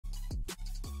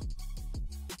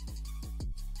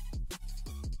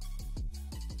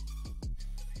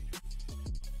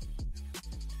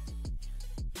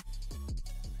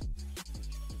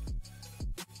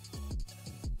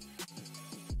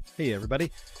Hey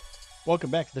everybody,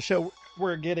 welcome back to the show.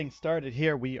 We're getting started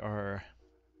here. We are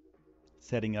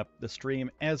setting up the stream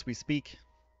as we speak,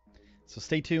 so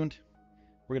stay tuned.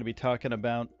 We're going to be talking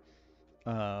about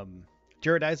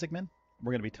Jared Isaacman.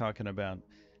 We're going to be talking about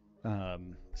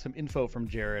some info from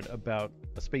Jared about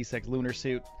a SpaceX lunar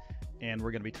suit, and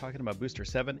we're going to be talking about Booster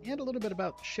 7 and a little bit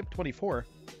about Ship 24.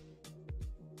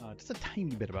 Just a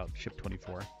tiny bit about Ship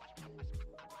 24,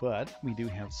 but we do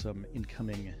have some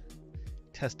incoming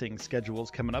testing schedules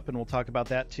coming up, and we'll talk about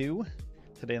that too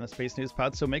today on the Space News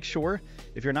Pod. So make sure,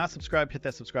 if you're not subscribed, hit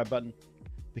that subscribe button,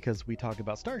 because we talk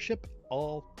about Starship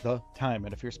all the time.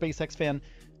 And if you're a SpaceX fan,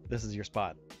 this is your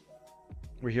spot.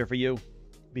 We're here for you.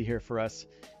 Be here for us.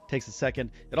 Takes a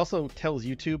second. It also tells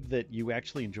YouTube that you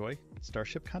actually enjoy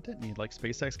Starship content and you like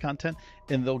SpaceX content,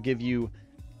 and they'll give you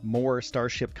more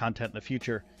Starship content in the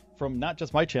future from not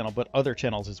just my channel, but other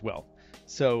channels as well.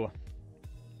 So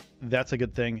that's a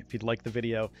good thing. If you'd like the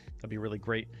video, that'd be really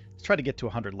great. Let's try to get to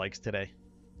 100 likes today.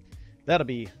 That'll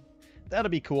be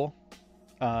cool.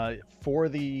 For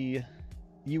the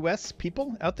US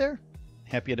people out there,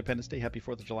 happy Independence Day, happy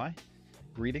 4th of July.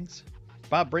 Greetings.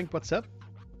 Bob Brink, what's up?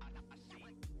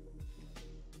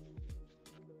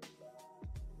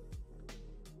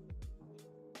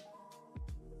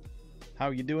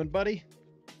 How you doing, buddy?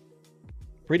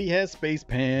 Pretty has space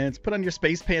pants. Put on your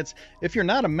space pants. If you're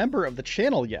not a member of the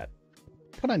channel yet,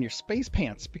 put on your space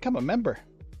pants. Become a member.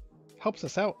 Helps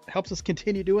us out. Helps us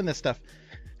continue doing this stuff.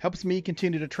 Helps me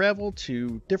continue to travel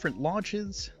to different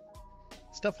launches.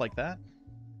 Stuff like that.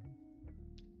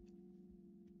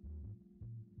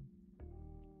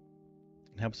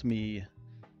 It helps me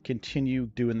continue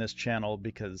doing this channel,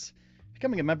 because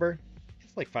becoming a member,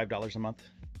 it's like $5 a month.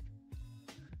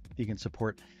 You can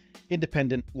support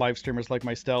independent live streamers like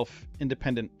myself,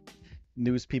 independent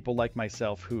news people like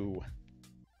myself who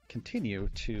continue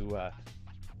to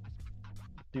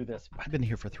do this. I've been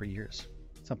here for 3 years,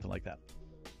 something like that.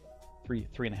 Three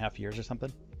and a half years or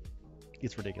something.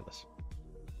 It's ridiculous.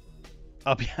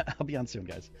 I'll be on soon,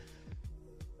 guys.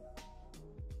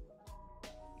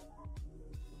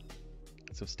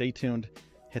 So stay tuned.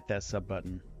 Hit that sub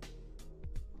button.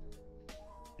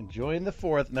 Enjoying the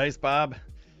 4th. Nice, Bob.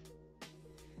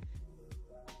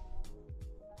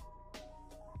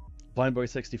 Blind Boy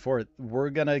 64. We're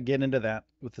gonna get into that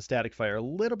with the static fire a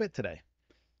little bit today.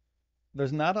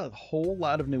 There's not a whole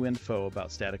lot of new info about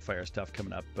static fire stuff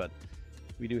coming up, but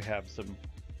we do have some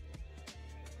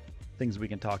things we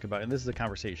can talk about, and this is a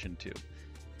conversation too.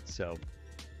 So,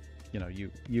 you know,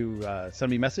 you send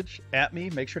me a message at me.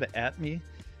 Make sure to at me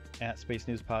at Space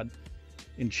News Pod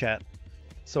in chat,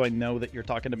 so I know that you're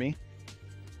talking to me.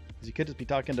 Because you could just be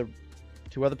talking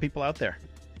to other people out there,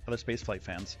 other spaceflight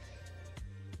fans.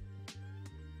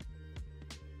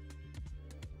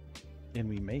 And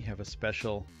we may have a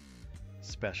special,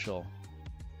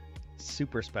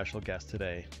 super special guest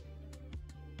today.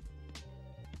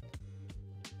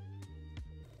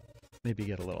 Maybe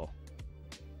get a little.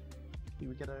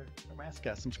 Maybe we get our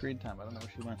mascot some screen time. I don't know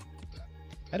where she went.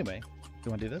 Anyway, do you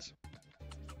want to do this?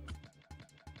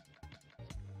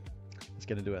 Let's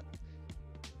get into it.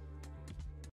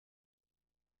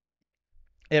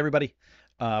 Hey, everybody.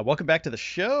 Welcome back to the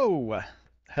show.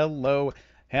 Hello.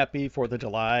 Happy 4th of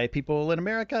July, people in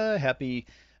America. Happy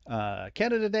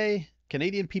Canada Day.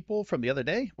 Canadian people from the other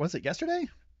day. Was it yesterday?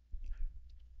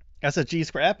 SSG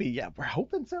Scrappy. Yeah, we're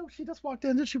hoping so. She just walked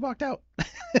in and she walked out.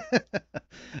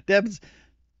 Debs,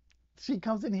 she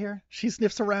comes in here, she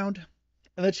sniffs around,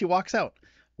 and then she walks out.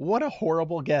 What a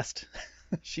horrible guest.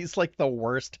 She's like the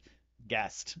worst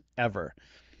guest ever.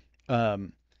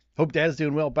 Hope Dad's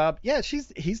doing well, Bob. Yeah,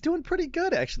 he's doing pretty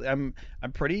good, actually. I'm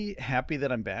pretty happy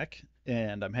that I'm back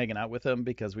and I'm hanging out with him,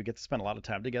 because we get to spend a lot of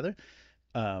time together.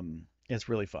 It's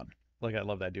really fun. Like, I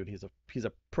love that dude. He's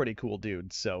a pretty cool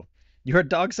dude. So you heard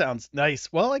dog sounds.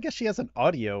 Nice. Well, I guess she has an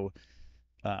audio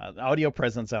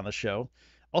presence on the show.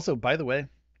 Also, by the way,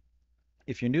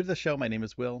 if you're new to the show, my name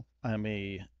is Will. I'm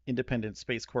a independent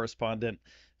space correspondent.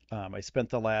 I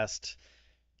spent the last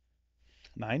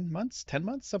 9 months, 10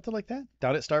 months, something like that,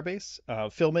 down at Starbase,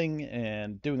 filming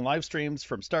and doing live streams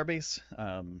from Starbase.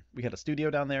 We had a studio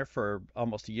down there for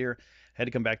almost a year. Had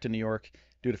to come back to New York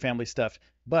due to family stuff,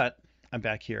 but I'm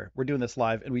back here. We're doing this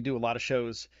live, and we do a lot of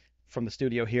shows from the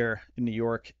studio here in New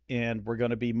York, and we're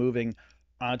going to be moving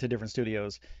on to different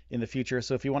studios in the future.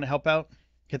 So if you want to help out,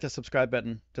 hit the subscribe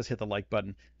button, just hit the like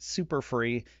button. Super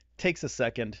free, takes a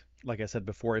second. Like I said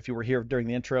before, if you were here during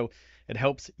the intro, it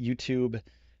helps YouTube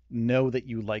know that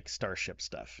you like Starship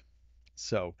stuff.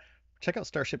 So check out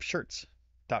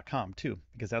starshipshirts.com too,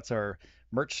 because that's our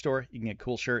merch store. You can get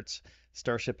cool shirts,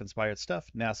 Starship inspired stuff,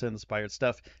 NASA inspired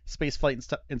stuff,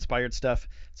 spaceflight inspired stuff.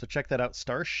 So check that out,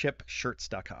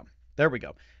 starshipshirts.com. There we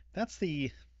go. That's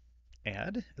the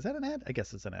ad. Is that an ad? I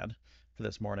guess it's an ad for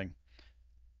this morning,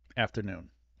 afternoon,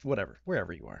 whatever,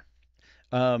 wherever you are.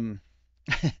 Um,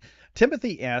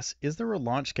 Timothy asks, is there a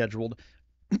launch scheduled?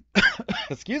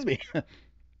 Excuse me.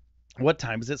 What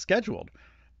time is it scheduled?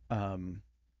 Um,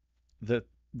 the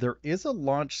there is a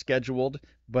launch scheduled,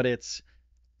 but it's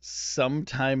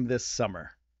sometime this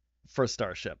summer for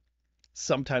Starship.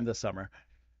 Sometime this summer.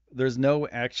 There's no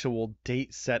actual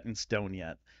date set in stone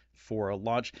yet for a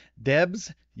launch.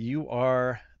 Debs, you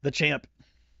are the champ.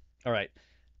 All right.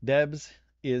 Debs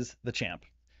is the champ.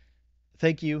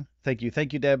 Thank you. Thank you.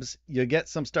 Thank you, Debs. You'll get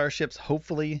some Starships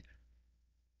hopefully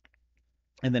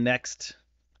in the next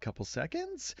couple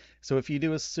seconds. So if you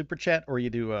do a super chat or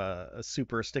you do a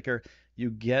super sticker,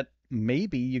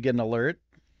 maybe you get an alert.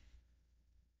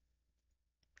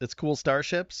 It's cool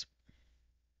Starships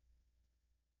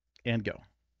and go.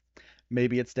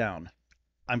 Maybe it's down.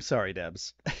 I'm sorry,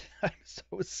 Debs. I'm so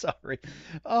sorry.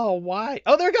 Oh, why?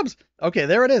 Oh, there it comes. Okay,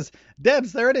 there it is.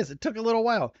 Debs, there it is. It took a little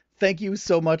while. Thank you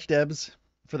so much, Debs,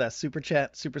 for that super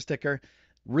chat, super sticker.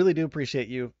 Really do appreciate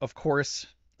you, of course,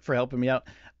 for helping me out.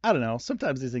 I don't know.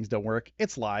 Sometimes these things don't work.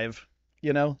 It's live.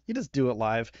 You just do it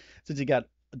live. Since you got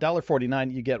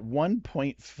 $1.49, you get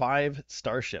 1.5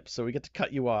 Starships. So we get to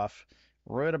cut you off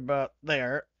right about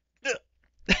there.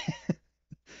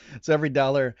 So every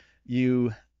dollar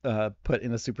you put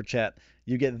in a super chat,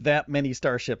 you get that many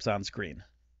Starships on screen.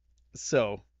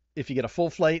 So if you get a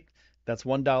full flight, that's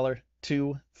 $1.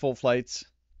 Two full flights,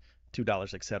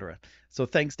 $2, etc. So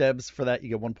thanks, Debs, for that. You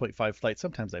get 1.5 flights.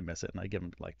 Sometimes I miss it and I give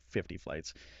them like 50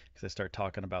 flights because I start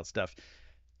talking about stuff.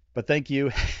 But thank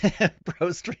you,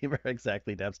 Pro Streamer.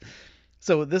 Exactly, Debs.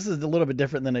 So this is a little bit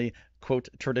different than a quote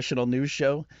traditional news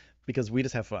show because we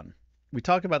just have fun. We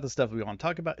talk about the stuff we want to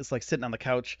talk about. It's like sitting on the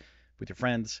couch with your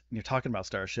friends and you're talking about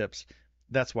Starships.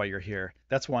 That's why you're here.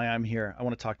 That's why I'm here. I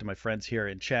want to talk to my friends here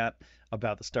in chat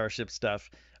about the Starship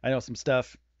stuff. I know some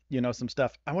stuff. You know some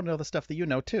stuff. I want to know the stuff that you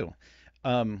know too.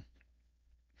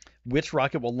 Which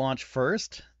rocket will launch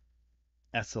first?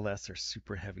 SLS or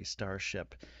Super Heavy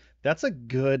Starship? That's a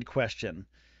good question.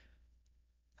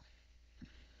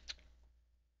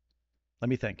 Let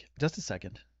me think. Just a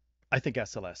second. I think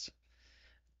SLS.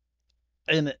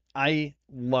 And I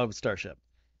love Starship.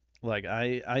 Like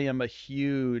I am a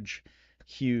huge,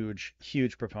 huge,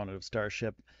 huge proponent of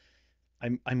Starship.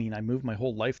 I mean, I moved my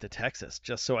whole life to Texas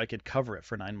just so I could cover it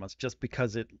for 9 months, just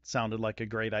because it sounded like a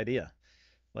great idea.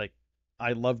 Like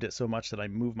I loved it so much that I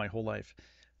moved my whole life.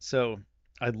 So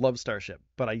I love Starship,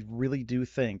 but I really do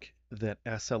think that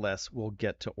SLS will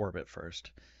get to orbit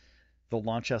first. They'll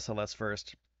launch SLS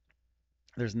first.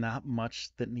 There's not much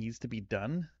that needs to be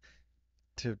done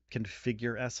to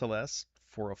configure SLS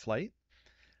for a flight.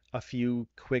 A few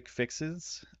quick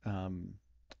fixes. NASA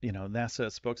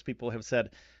spokespeople have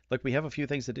said, look, we have a few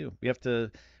things to do. We have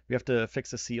to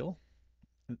fix a seal,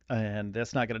 and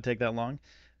that's not going to take that long,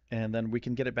 and then we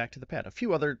can get it back to the pad. A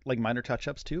few other like minor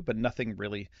touch-ups too, but nothing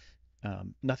really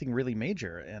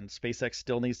major. And SpaceX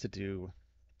still needs to do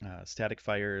static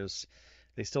fires.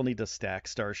 They still need to stack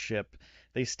Starship.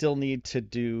 They still need to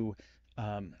do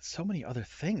so many other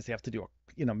things. They have to do,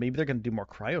 maybe they're going to do more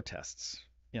cryo tests.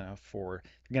 They're going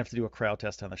to have to do a cryo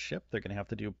test on the ship. They're going to have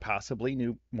to do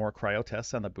possibly more cryo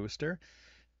tests on the booster.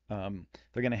 They're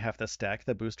going to have to stack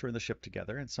the booster and the ship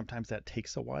together, and sometimes that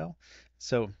takes a while.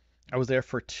 So I was there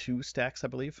for 2 stacks, I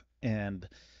believe, and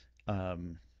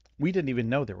we didn't even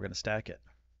know they were going to stack it.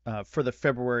 For the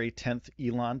February 10th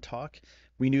Elon talk,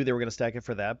 we knew they were going to stack it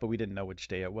for that, but we didn't know which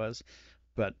day it was.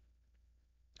 But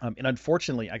and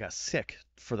unfortunately, I got sick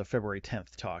for the February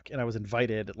 10th talk, and I was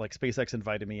invited, like SpaceX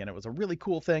invited me, and it was a really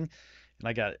cool thing. And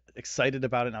I got excited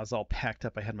about it, and I was all packed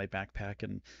up. I had my backpack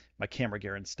and my camera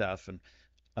gear and stuff, and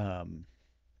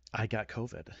I got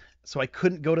COVID. So I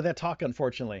couldn't go to that talk,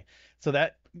 unfortunately. So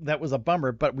that was a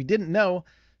bummer, but we didn't know.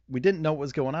 We didn't know what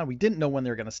was going on. We didn't know when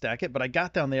they were going to stack it, but I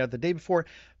got down there the day before.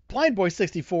 Blind Boy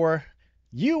 64,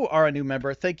 you are a new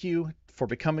member. Thank you for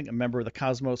becoming a member of the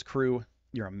Cosmos crew.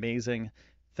 You're amazing.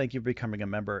 Thank you for becoming a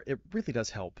member. It really does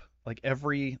help. Like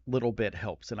every little bit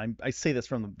helps. And I say this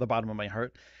from the bottom of my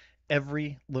heart.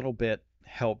 Every little bit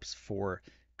helps for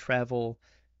travel,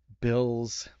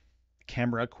 bills,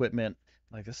 camera equipment.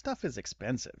 Like this stuff is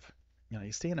expensive.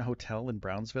 You stay in a hotel in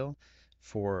Brownsville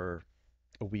for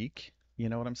a week. You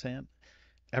know what I'm saying?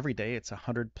 Every day it's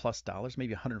 $100+,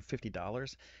 maybe $150.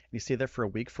 And you stay there for a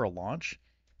week for a launch.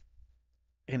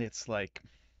 And it's like,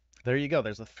 there you go.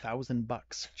 There's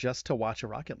 $1,000 just to watch a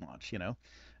rocket launch,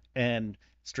 And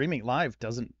streaming live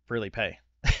doesn't really pay.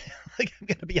 Like, I'm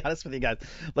gonna be honest with you guys.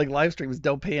 Like, live streams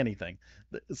don't pay anything,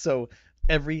 so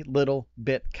every little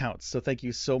bit counts. So thank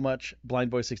you so much,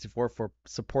 Blind Boy 64, for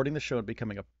supporting the show and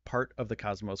becoming a part of the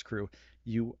Cosmos crew.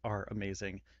 You are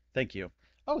amazing. Thank you.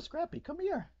 Oh, Scrappy, come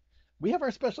here. We have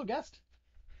our special guest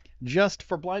just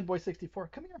for Blind Boy 64.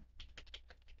 Come here.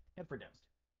 And for Debs.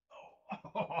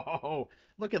 Oh,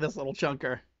 look at this little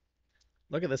chunker.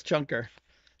 Look at this chunker.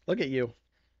 Look at you.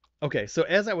 Okay, so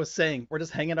as I was saying, we're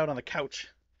just hanging out on the couch.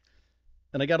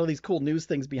 And I got all these cool news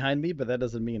things behind me, but that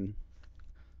doesn't mean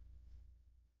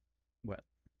what?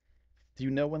 Do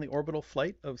you know when the orbital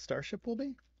flight of Starship will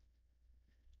be?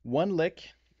 One lick.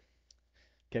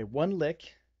 Okay, one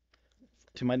lick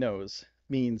to my nose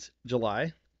means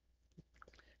July.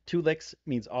 Two licks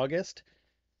means August.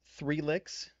 Three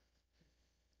licks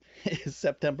is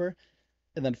September.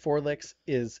 And then four licks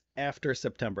is after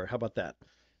September. How about that?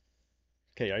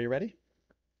 Okay, are you ready?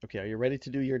 Okay, are you ready to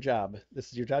do your job? This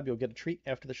is your job. You'll get a treat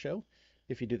after the show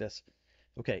if you do this.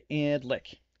 Okay, and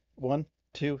lick. One,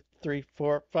 two, three,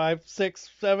 four, five, six,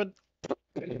 seven.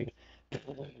 I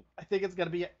think it's gonna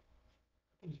be.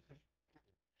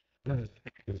 I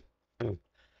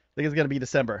think it's gonna be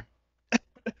December.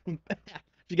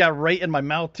 She got right in my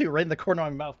mouth too, right in the corner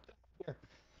of my mouth. Here.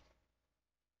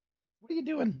 What are you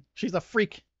doing? She's a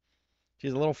freak.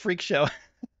 She's a little freak show.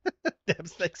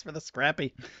 Debs, thanks for the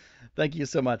scrappy. Thank you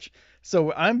so much.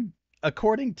 So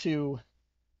according to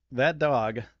that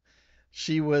dog,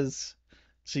 she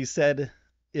said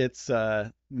it's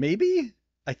maybe,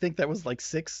 I think that was like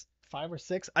 5 or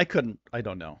 6. I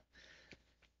don't know.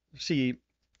 She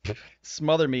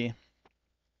smothered me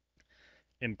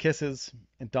in kisses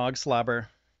and dog slobber,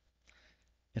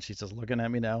 and she's just looking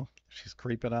at me now. She's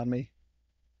creeping on me.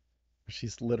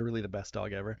 She's literally the best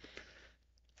dog ever.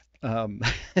 Um,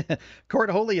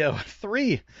 Cortholio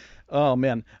 3. Oh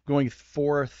man, going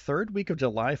for third week of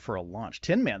July for a launch.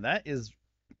 Tin Man, that is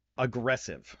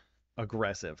aggressive.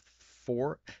 Aggressive.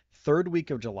 For third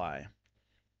week of July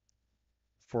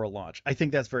for a launch. I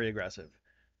think that's very aggressive.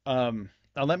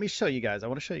 Now let me show you guys. I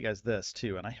want to show you guys this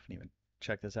too, and I haven't even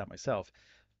checked this out myself.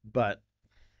 But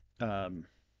um,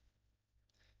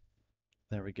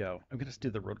 there we go. I'm gonna just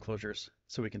do the road closures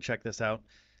so we can check this out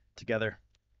together.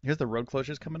 Here's the road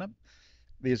closures coming up.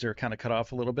 These are kind of cut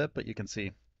off a little bit, but you can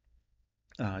see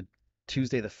uh,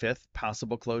 Tuesday the 5th,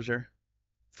 possible closure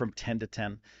from 10 to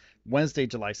 10. Wednesday,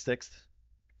 July 6th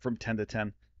from 10 to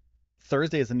 10.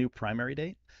 Thursday is a new primary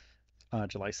date,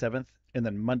 July 7th. And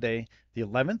then Monday, the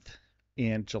 11th,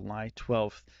 and July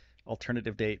 12th,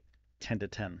 alternative date, 10 to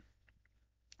 10.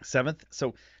 7th.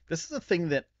 So this is a thing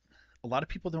that a lot of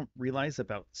people don't realize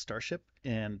about Starship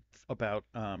and about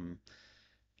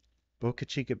Boca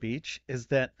Chica Beach, is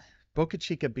that Boca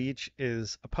Chica Beach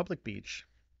is a public beach.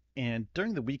 And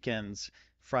during the weekends,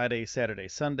 Friday, Saturday,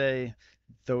 Sunday,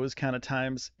 those kind of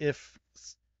times, if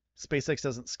SpaceX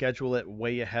doesn't schedule it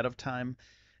way ahead of time,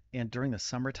 and during the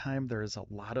summertime, there's a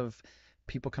lot of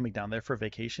people coming down there for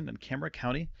vacation. And Cameron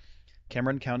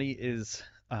County is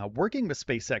working with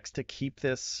SpaceX to keep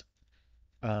this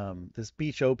this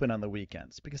beach open on the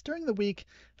weekends, because during the week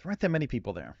there aren't that many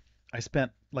people there.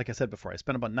 Like I said before, I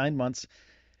spent about 9 months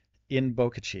in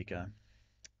Boca Chica,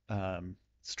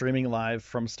 streaming live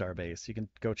from Starbase. You can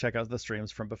go check out the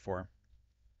streams from before.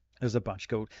 There's a bunch.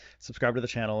 Go subscribe to the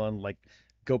channel and like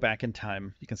go back in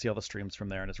time. You can see all the streams from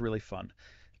there, and it's really fun.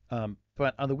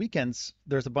 But on the weekends,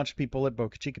 there's a bunch of people at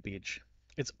Boca Chica Beach.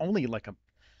 It's only like a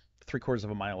 3/4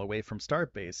 of a mile away from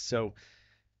Starbase, so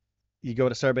you go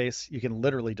to Starbase, you can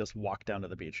literally just walk down to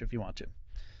the beach if you want to.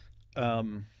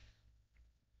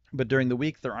 But during the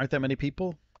week, there aren't that many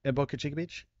people at Boca Chica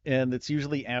Beach, and it's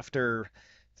usually after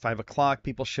 5 o'clock.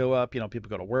 People show up. People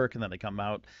go to work and then they come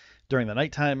out during the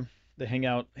nighttime. They hang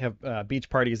out, have beach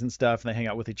parties and stuff, and they hang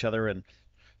out with each other, and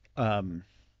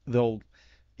they'll,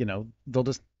 they'll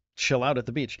just chill out at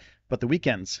the beach. But the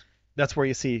weekends, that's where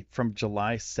you see from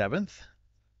July 7th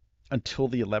until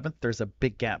the 11th, there's a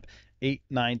big gap. 8,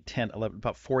 9, 10, 11,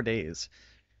 about 4 days.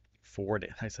 4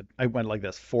 days. I went like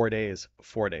this. 4 days.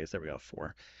 4 days. There we go.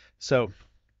 4. So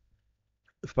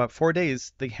about 4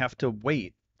 days, they have to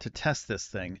wait to test this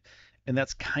thing. And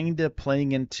that's kind of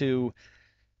playing into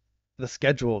the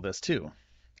schedule of this too.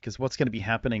 Because what's going to be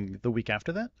happening the week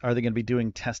after that? Are they going to be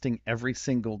doing testing every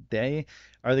single day?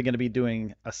 Are they going to be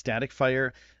doing a static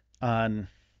fire on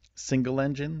single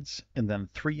engines, and then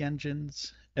 3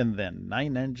 engines, and then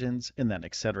 9 engines, and then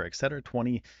et cetera,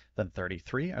 20, then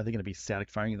 33? Are they going to be static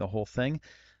firing the whole thing?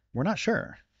 We're not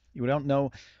sure. We don't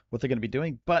know what they're going to be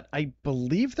doing, but I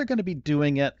believe they're going to be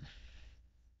doing it.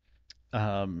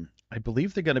 I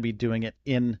believe they're going to be doing it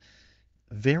in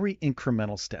very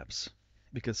incremental steps,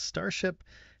 because Starship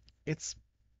It's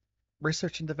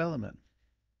research and development.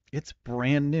 It's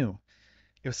brand new.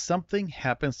 If something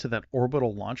happens to that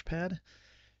orbital launch pad,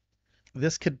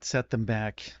 this could set them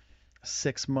back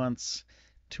 6 months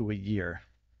to a year,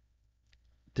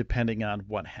 depending on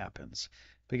what happens.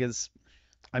 Because,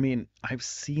 I mean, I've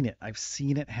seen it. I've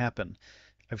seen it happen.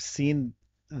 I've seen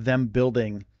them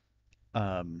building,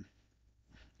 um,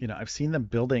 I've seen them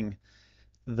building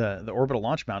the orbital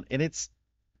launch mount, and it's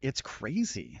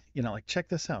crazy. Like check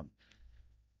this out.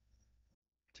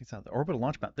 Check this out. The orbital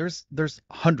launch mount. There's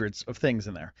hundreds of things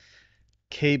in there.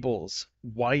 Cables,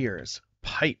 wires,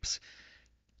 pipes.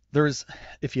 There's,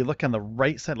 if you look on the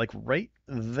right side, like right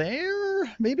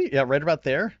there, maybe, yeah, right about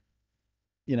there,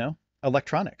 you know,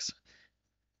 electronics,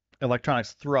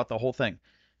 electronics throughout the whole thing.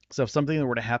 So if something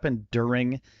were to happen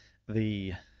during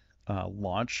the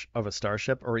launch of a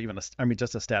Starship, or even I mean,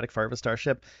 just a static fire of a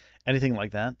Starship, anything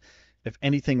like that, if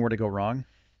anything were to go wrong,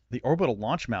 the orbital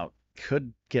launch mount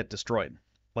could get destroyed,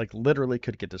 like literally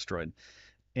could get destroyed,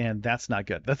 and that's not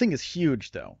good. The thing is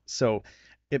huge though, so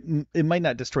it might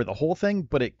not destroy the whole thing,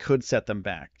 but it could set them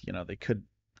back. They could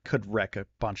wreck a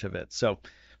bunch of it. So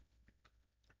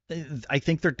I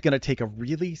think they're going to take a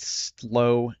really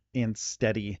slow and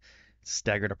steady,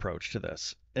 staggered approach to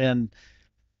this. And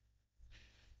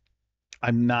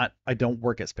I don't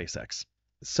work at SpaceX.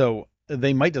 So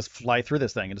they might just fly through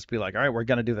this thing and just be like, all right, we're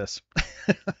going to do this.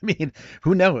 I mean,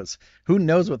 who knows? Who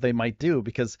knows what they might do?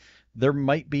 Because there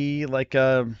might be like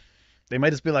they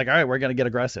might just be like, all right, we're going to get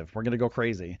aggressive. We're going to go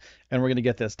crazy and we're going to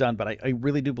get this done. But I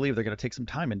really do believe they're going to take some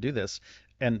time and do this.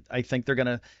 And I think they're going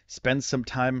to spend some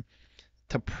time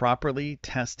to properly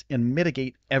test and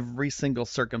mitigate every single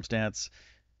circumstance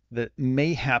that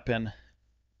may happen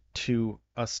to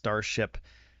a Starship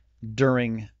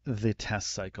during the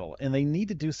test cycle. And they need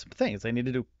to do some things. They need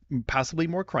to do possibly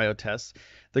more cryo tests.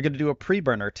 They're going to do a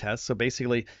pre-burner test. So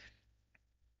basically,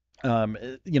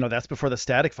 that's before the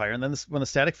static fire. And then when the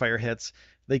static fire hits,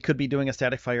 they could be doing a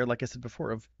static fire, like I said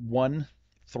before, of 1,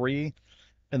 3,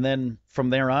 and then from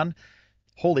there on,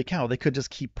 holy cow, they could just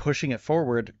keep pushing it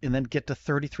forward and then get to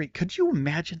 33. Could you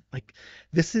imagine? Like,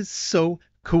 this is so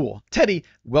cool. Teddy,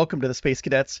 welcome to the Space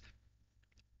Cadets.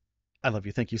 I love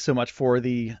you. Thank you so much for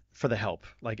the help.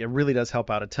 Like, it really does help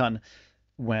out a ton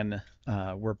when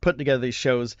we're putting together these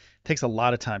shows. It takes a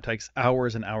lot of time. It takes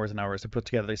hours and hours and hours to put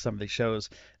together some of these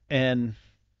shows. And,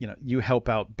 you help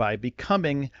out by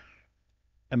becoming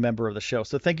a member of the show.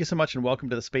 So thank you so much and welcome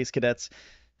to the Space Cadets.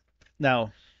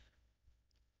 Now,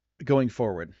 going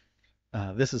forward,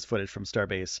 this is footage from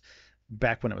Starbase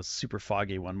back when it was super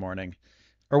foggy one morning,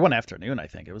 or one afternoon, I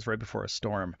think. It was right before a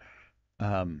storm.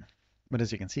 But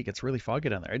as you can see, it gets really foggy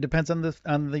down there. It depends on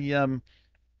the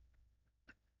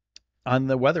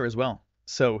weather as well.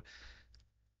 So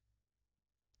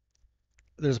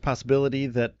there's a possibility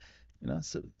that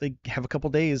so they have a couple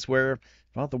days where,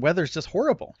 well, the weather's just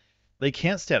horrible. They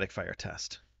can't static fire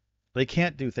test. They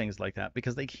can't do things like that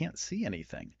because they can't see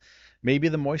anything. Maybe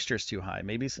the moisture's too high.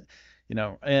 Maybe,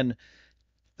 and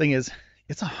thing is,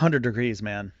 it's 100 degrees,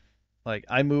 man. Like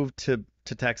I moved to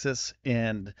Texas,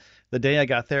 and the day I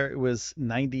got there, it was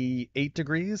 98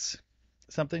 degrees,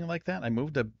 something like that. I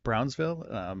moved to Brownsville,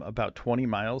 about 20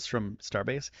 miles from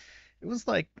Starbase. It was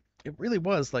like it really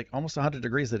was like almost 100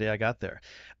 degrees the day I got there.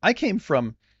 I came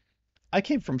from I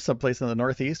came from someplace in the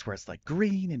Northeast where it's like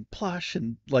green and plush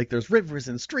and like there's rivers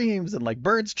and streams and like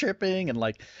birds chirping and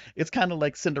like it's kind of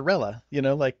like Cinderella,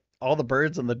 like all the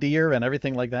birds and the deer and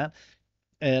everything like that.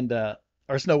 And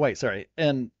or Snow White, sorry.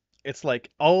 And it's like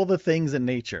all the things in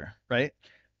nature, right?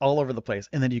 All over the place.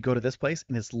 And then you go to this place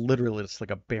and it's literally just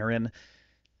like a barren,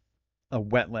 a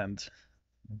wetland,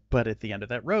 but at the end of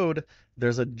that road,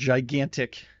 there's a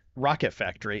gigantic rocket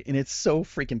factory, and it's so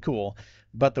freaking cool.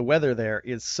 But the weather there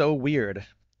is so weird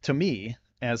to me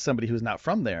as somebody who's not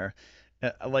from there.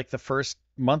 Like the first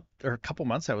month or a couple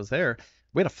months I was there,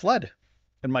 we had a flood,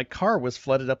 and my car was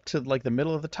flooded up to like the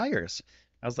middle of the tires.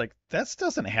 I was like, that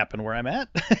doesn't happen where I'm at.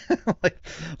 like,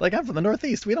 like I'm from the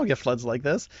Northeast. We don't get floods like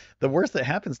this. The worst that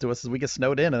happens to us is we get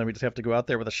snowed in, and then we just have to go out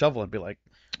there with a shovel and be like,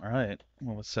 all right,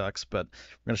 well, it sucks, but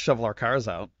we're gonna shovel our cars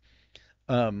out.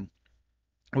 Um,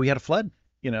 we had a flood,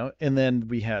 and then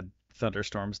we had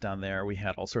thunderstorms down there. We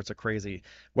had all sorts of crazy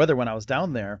weather when I was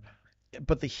down there,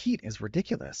 but the heat is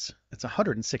ridiculous. It's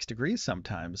 106 degrees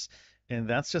sometimes, and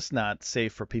that's just not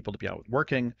safe for people to be out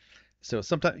working. So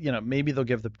sometimes, maybe they'll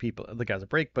give the guys a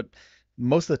break, but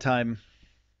most of the time,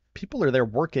 people are there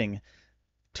working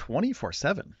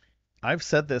 24/7. I've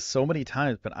said this so many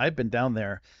times, but I've been down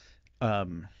there.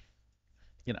 Um,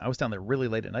 I was down there really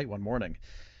late at night one morning,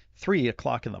 3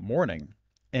 o'clock in the morning,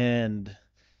 and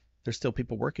there's still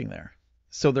people working there.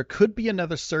 So there could be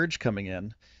another surge coming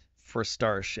in for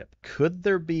Starship. Could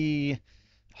there be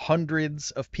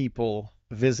hundreds of people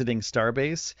visiting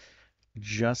Starbase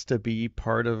just to be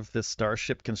part of this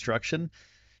Starship construction?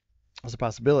 There's a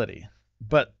possibility.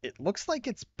 But it looks like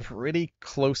it's pretty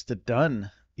close to done.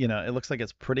 It looks like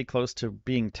it's pretty close to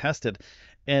being tested.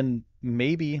 And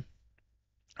maybe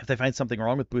if they find something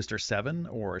wrong with Booster 7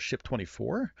 or Ship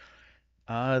 24,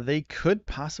 they could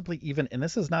possibly even, and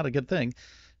this is not a good thing.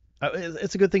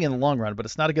 It's a good thing in the long run, but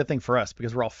it's not a good thing for us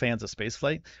because we're all fans of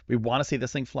spaceflight. We want to see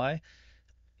this thing fly.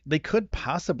 They could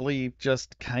possibly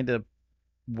just kind of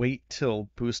wait till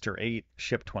Booster 8,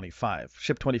 Ship 25.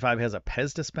 Ship 25 has a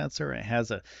PEZ dispenser. It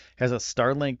has a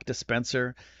Starlink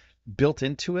dispenser built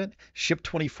into it. Ship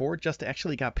 24 just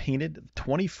actually got painted.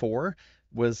 24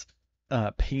 was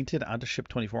painted onto Ship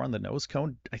 24 on the nose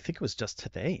cone. I think it was just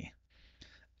today.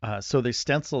 So they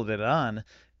stenciled it on,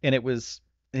 and it was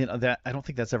that I don't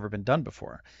think that's ever been done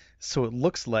before. So it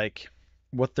looks like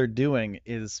what they're doing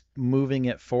is moving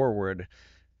it forward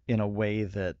in a way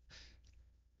that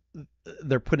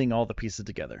they're putting all the pieces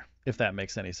together, if that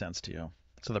makes any sense to you.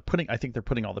 So I think they're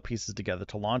putting all the pieces together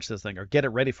to launch this thing or get it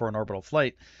ready for an orbital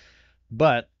flight,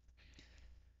 but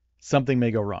something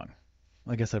may go wrong.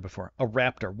 Like I said before,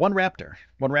 one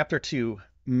Raptor 2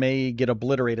 may get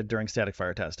obliterated during static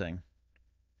fire testing.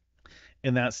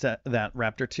 And that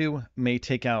Raptor 2 may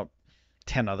take out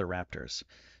 10 other Raptors.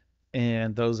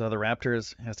 And those other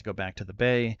Raptors has to go back to the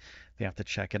bay. They have to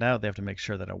check it out. They have to make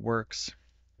sure that it works.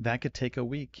 That could take a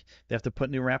week. They have to put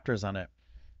new Raptors on it.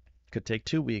 Could take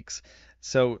 2 weeks.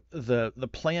 So the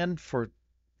plan for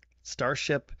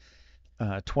Starship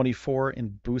 24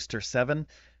 and Booster 7,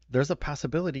 there's a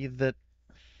possibility that,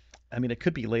 it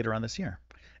could be later on this year.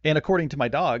 And according to my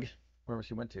dog, wherever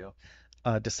she went to,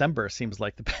 December seems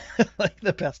like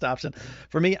the best option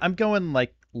for me. I'm going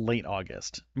like late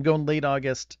August. I'm going late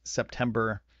August,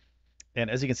 September, and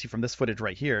as you can see from this footage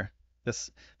right here,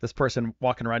 this person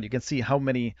walking around, you can see how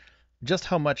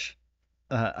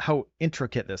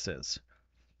intricate this is.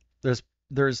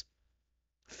 There's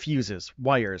fuses,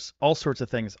 wires, all sorts of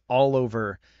things all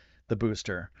over the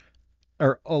booster,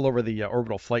 or all over the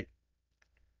orbital flight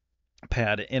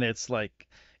pad, and it's like,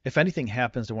 if anything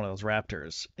happens to one of those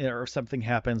Raptors, or if something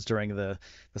happens during the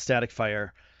static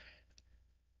fire,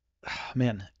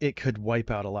 man, it could wipe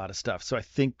out a lot of stuff. So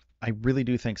I really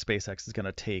do think SpaceX is going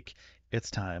to take its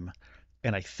time,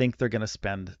 and I think they're going to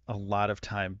spend a lot of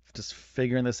time just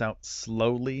figuring this out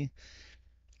slowly,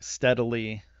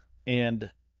 steadily, and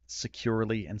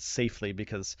securely and safely,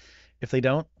 because if they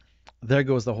don't, there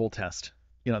goes the whole test.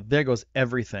 There goes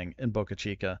everything in Boca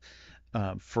Chica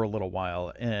for a little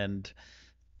while. And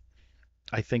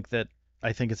I think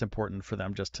it's important for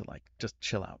them just to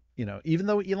chill out. Even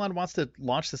though Elon wants to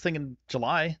launch this thing in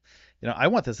July, I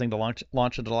want this thing to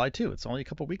launch in July too. It's only a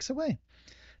couple weeks away,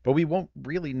 but we won't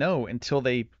really know until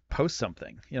they post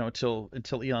something. Until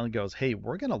Elon goes, "Hey,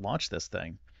 we're gonna launch this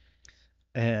thing,"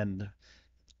 and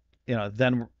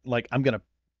then I'm gonna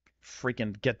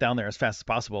freaking get down there as fast as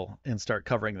possible and start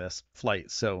covering this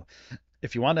flight. So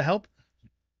if you want to help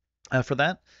for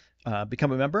that,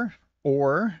 become a member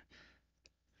or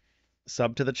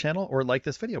sub to the channel or like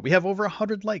this video. We have over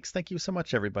 100 likes. Thank you so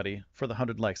much, everybody, for the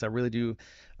 100 likes. I really do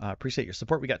appreciate your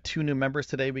support. We got 2 new members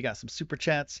today. We got some super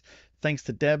chats. Thanks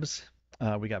to Debs.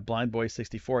 We got Blind Boy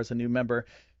 64 as a new member.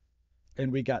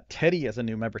 And we got Teddy as a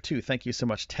new member too. Thank you so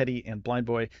much, Teddy and Blind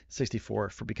Boy 64,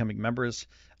 for becoming members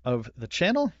of the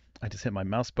channel. I just hit my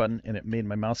mouse button and it made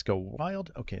my mouse go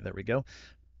wild. Okay, there we go.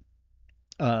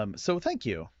 So thank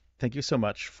you. Thank you so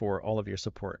much for all of your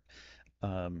support.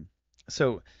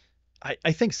 So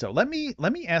I think so. Let me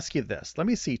ask you this. Let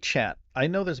me see chat. I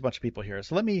know there's a bunch of people here.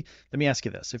 So let me ask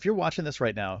you this. If you're watching this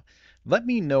right now, let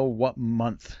me know what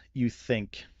month you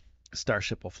think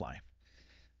Starship will fly.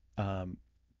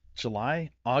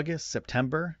 July, August,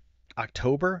 September,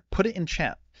 October? Put it in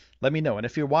chat. Let me know. And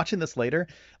if you're watching this later,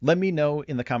 let me know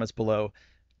in the comments below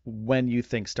when you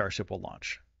think Starship will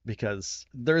launch, because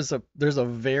there's a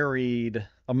varied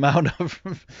amount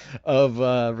of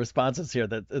responses here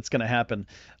that it's going to happen.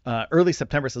 Early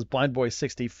September says Blind Boy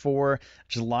 64.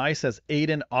 July says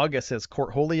Aiden. August says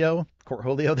Cortholio.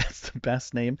 Cortholio, that's the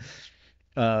best name.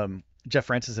 Jeff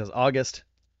Francis says August.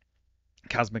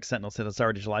 Cosmic Sentinel said it's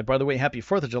already July. By the way, happy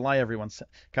 4th of July, everyone.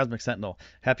 Cosmic Sentinel,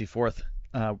 happy 4th.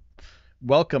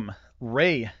 Welcome,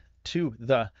 Ray, to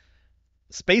the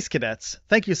Space Cadets.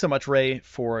 Thank you so much, Ray,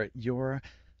 for your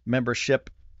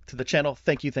membership to the channel.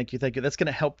 Thank you. That's going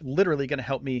to help, literally going to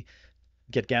help me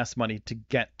get gas money to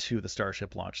get to the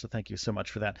Starship launch. So thank you so much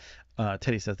for that.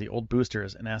 Teddy says the old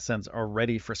boosters and Ascends are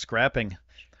ready for scrapping.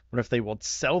 What if they will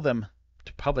sell them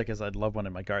public as I'd love one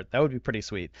in my garden. That would be pretty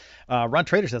sweet. Ron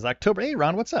Trader says October. Hey,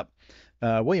 Ron, what's up?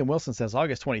 William Wilson says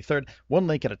August 23rd. One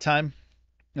link at a time.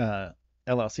 Uh,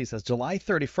 LLC says July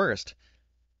 31st.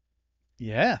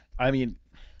 Yeah, I mean,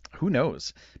 who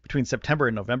knows? Between September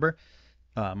and November.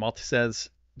 Malty says,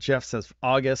 Jeff says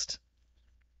August.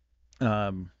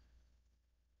 Um,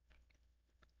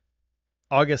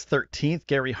 August 13th,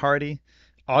 Gary Hardy.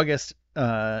 August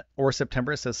or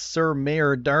September says Sir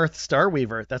Mayor Darth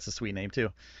Starweaver. That's a sweet name too.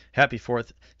 Happy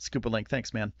 4th, Scuba Link.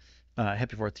 Thanks, man.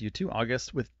 Happy 4th to you too.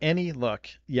 August with any luck.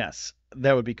 Yes,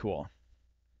 that would be cool.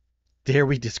 Dare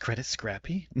we discredit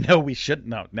Scrappy? No, we shouldn't.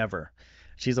 No, never.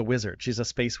 She's a wizard. She's a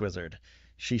space wizard.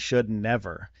 She should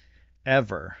never,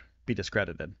 ever be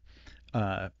discredited.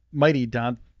 Mighty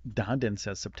Dondon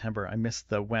says September. I missed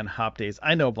the when hop days.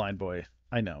 I know, blind boy.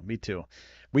 I know. Me too.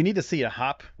 We need to see a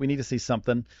hop. We need to see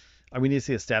something. We need to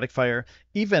see a static fire.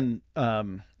 Even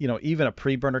even a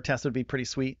pre-burner test would be pretty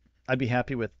sweet. I'd be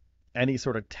happy with any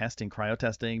sort of testing, cryo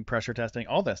testing, pressure testing.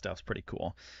 All that stuff's pretty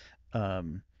cool.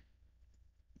 Um,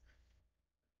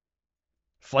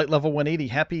 Flight level 180.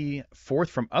 Happy 4th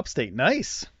from upstate.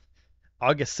 Nice.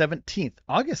 August 17th.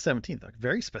 August 17th. A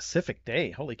very specific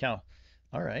day. Holy cow.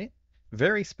 All right.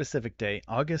 Very specific day.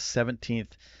 August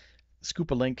 17th.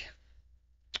 Scoop a link.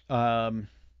 Um,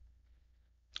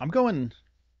 I'm going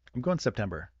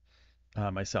September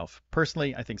myself.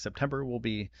 Personally, I think September um, will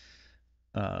be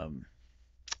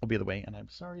the way. And I'm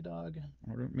sorry, dog.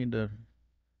 I don't mean to.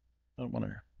 I don't want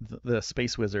the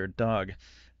space wizard dog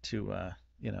to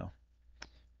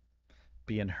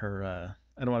be in her.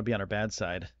 I don't want to be on her bad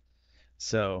side.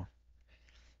 So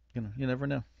you never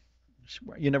know.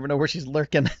 You never know where she's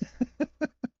lurking.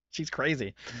 She's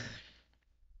crazy.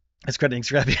 It's crediting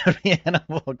Scrappy on the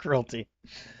animal cruelty.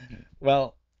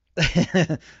 Well,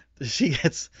 she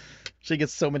gets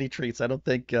so many treats. I don't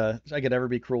think I could ever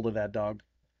be cruel to that dog.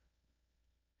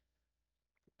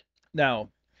 Now,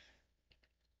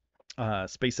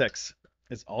 SpaceX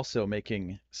is also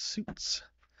making suits.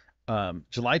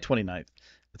 July 29th.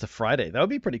 It's a Friday. That would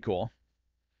be pretty cool.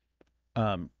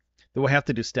 Um, they will have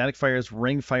to do static fires,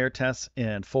 ring fire tests,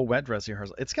 and full wet dress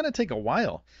rehearsal. It's going to take a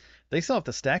while. They still have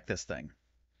to stack this thing.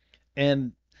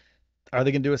 And are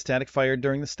they going to do a static fire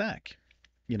during the stack?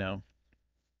 You know,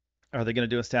 are they going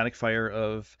to do a static fire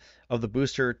of the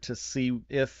booster to see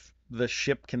if the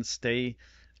ship can stay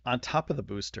on top of the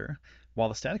booster while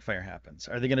the static fire happens?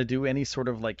 Are they going to do any sort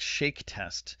of like shake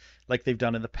test like they've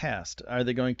done in the past? Are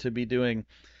they going to be doing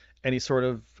any sort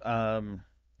of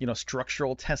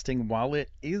structural testing while it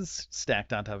is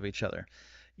stacked on top of each other?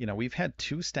 We've had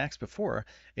two stacks before,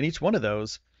 and each one of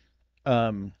those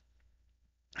um,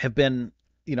 have been,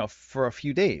 for a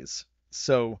few days.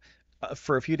 So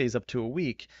for a few days up to a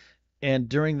week, and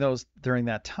during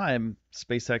that time,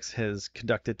 SpaceX has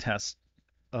conducted tests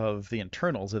of the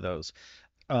internals of those.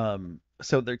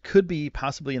 So there could be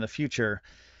possibly in the future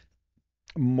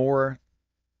more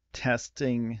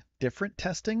testing, different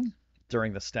testing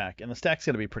during the stack. And the stack's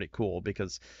going to be pretty cool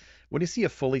because when you see a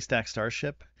fully stacked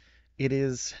Starship, it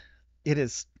is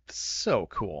so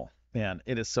cool, man.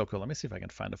 It is so cool. Let me see if I can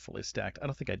find a fully stacked. I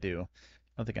don't think I do. I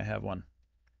don't think I have one.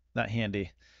 Not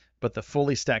handy. But the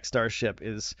fully stacked Starship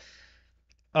is,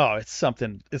 oh, it's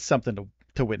something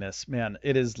to witness, man.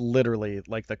 It is literally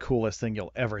like the coolest thing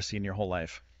you'll ever see in your whole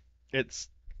life. It's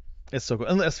it's so cool.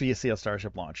 Unless you see a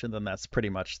Starship launch, and then that's pretty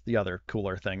much the other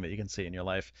cooler thing that you can see in your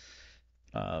life.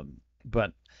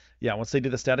 But yeah, once they do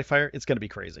the static fire, it's gonna be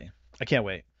crazy. I can't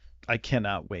wait. I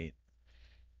cannot wait.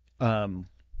 Um,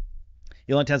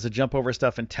 Elon tends to jump over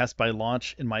stuff and test by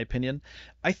launch, in my opinion.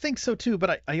 I think so too,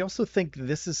 but I also think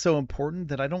this is so important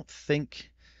that I don't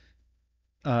think,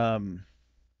 um,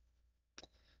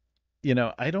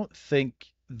 I don't think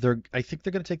I think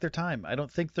they're going to take their time. I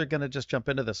don't think they're going to just jump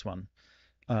into this one.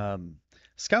 Um,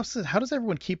 Scout says, how does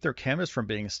everyone keep their cameras from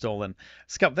being stolen?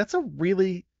 Scout, that's a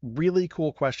really, really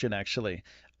cool question, actually,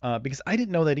 because I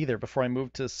didn't know that either before I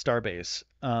moved to Starbase.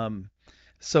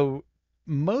 So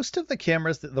most of the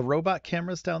cameras, the robot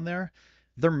cameras down there,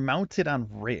 they're mounted on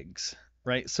rigs,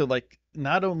 right? So like,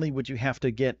 not only would you have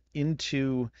to get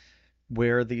into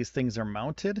where these things are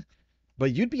mounted,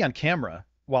 but you'd be on camera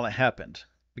while it happened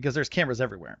because there's cameras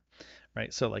everywhere,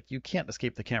 right? So like, you can't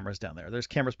escape the cameras down there. There's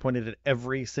cameras pointed at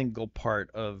every single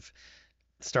part of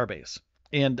Starbase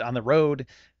and on the road.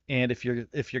 And if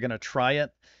you're gonna try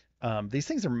it, these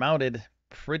things are mounted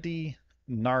pretty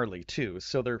gnarly too.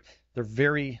 So they're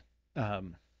very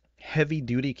heavy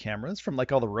duty cameras from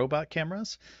like all the robot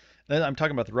cameras. And I'm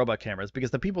talking about the robot cameras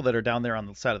because the people that are down there on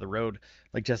the side of the road,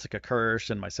 like Jessica Kirsch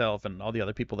and myself and all the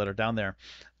other people that are down there,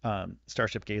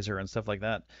 Starship Gazer and stuff like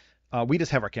that, we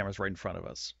just have our cameras right in front of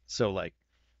us. So like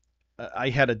I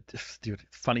had a dude,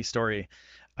 funny story.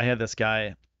 I had this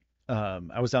guy.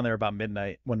 I was down there about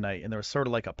midnight one night, and there was sort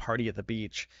of like a party at the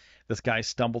beach. This guy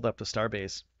stumbled up to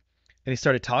Starbase, and he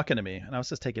started talking to me, and I was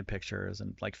just taking pictures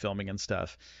and like filming and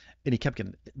stuff. And he kept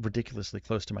getting ridiculously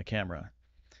close to my camera,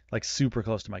 like super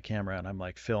close to my camera, and I'm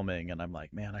like filming, and I'm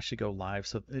like, man, I should go live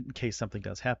so in case something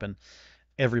does happen,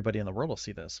 everybody in the world will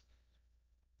see this.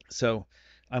 So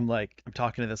I'm like, I'm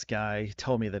talking to this guy. He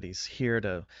told me that he's here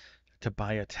to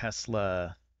buy a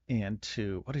Tesla and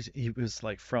to what is he was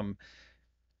like from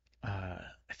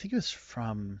I think it was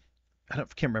from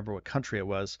can't remember what country it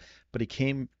was, but he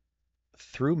came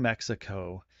through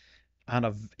Mexico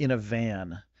in a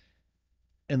van,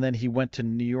 and then he went to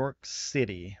New York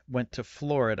City, went to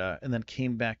Florida, and then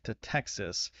came back to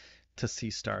Texas to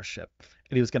see Starship.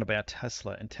 And he was going to buy a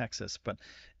Tesla in Texas, but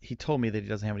he told me that he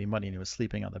doesn't have any money and he was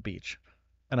sleeping on the beach.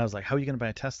 And I was like, "How are you going to buy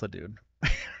a Tesla, dude?"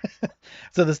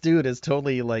 So this dude is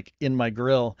totally like in my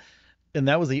grill, and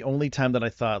that was the only time that I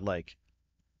thought like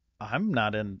I'm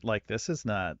not in like this is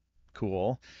not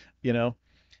cool, you know?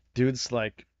 Dude's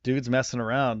messing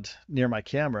around near my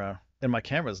camera, and my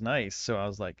camera's nice, so I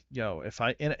was like, yo, if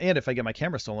I and if I get my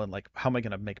camera stolen, like how am I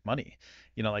gonna make money?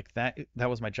 Like that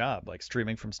was my job. Like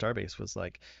streaming from Starbase was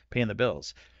like paying the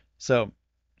bills. So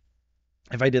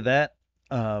if I did that,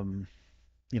 um,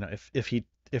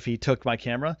 if he took my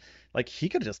camera, like he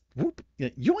could just whoop,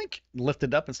 yoink, lift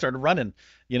it up and started running,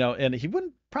 and he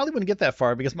wouldn't get that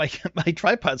far because my my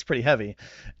tripod's pretty heavy,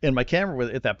 and my camera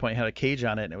at that point had a cage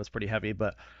on it and it was pretty heavy.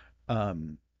 But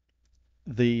um,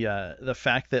 the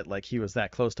fact that like he was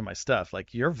that close to my stuff,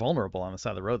 like you're vulnerable on the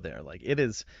side of the road there. Like it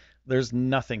is, there's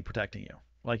nothing protecting you.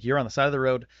 Like you're on the side of the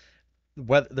road.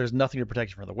 There's nothing to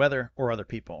protect you from the weather or other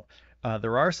people.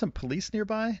 There are some police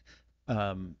nearby,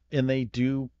 and they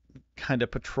do kind of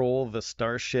patrol the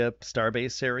Starship,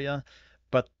 Starbase area,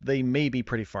 but they may be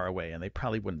pretty far away and they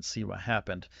probably wouldn't see what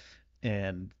happened.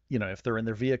 And, if they're in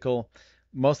their vehicle,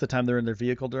 most of the time they're in their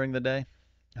vehicle during the day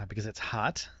because it's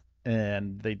hot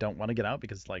and they don't want to get out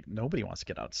because, like, nobody wants to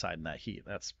get outside in that heat.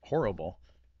 That's horrible.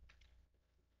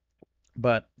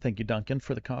 But thank you, Duncan,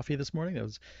 for the coffee this morning. That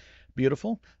was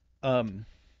beautiful. Um,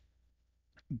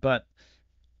 but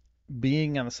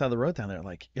being on the side of the road down there,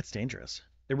 like, it's dangerous.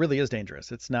 It really is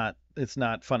dangerous. It's not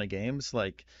fun and games.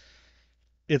 Like,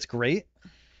 it's great.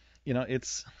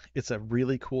 It's a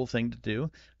really cool thing to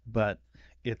do, but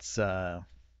it's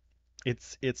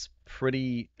it's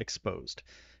pretty exposed.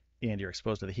 And you're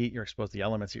exposed to the heat, you're exposed to the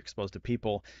elements, you're exposed to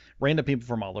people, random people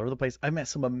from all over the place. I met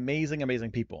some amazing,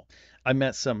 amazing people. I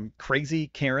met some crazy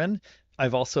Karen.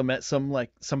 I've also met some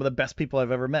of the best people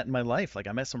I've ever met in my life. Like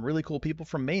I met some really cool people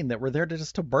from Maine that were there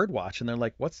to bird watch, and they're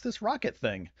like, "What's this rocket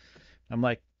thing?" I'm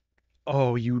like,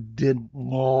 "Oh, you didn't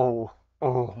know.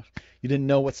 Oh, you didn't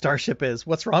know what Starship is.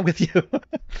 What's wrong with you?"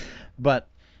 But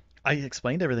I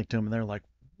explained everything to them, and they're like,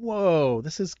 "Whoa,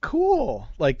 this is cool.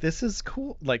 Like this is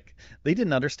cool." Like they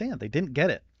didn't understand. They didn't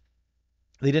get it.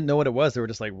 They didn't know what it was. They were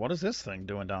just like, "What is this thing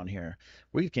doing down here?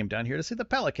 We came down here to see the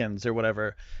pelicans or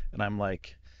whatever." And I'm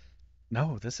like,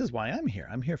 "No, this is why I'm here.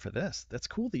 I'm here for this. That's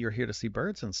cool that you're here to see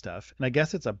birds and stuff." And I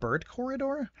guess it's a bird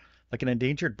corridor, like an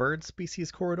endangered bird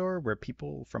species corridor where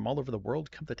people from all over the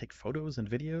world come to take photos and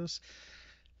videos.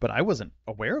 But I wasn't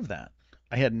aware of that.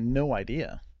 I had no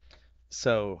idea.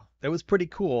 So it was pretty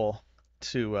cool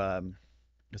to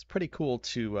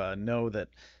know that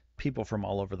people from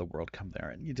all over the world come there,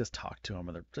 and you just talk to them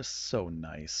and they're just so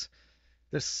nice.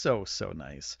 They're so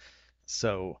nice.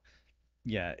 So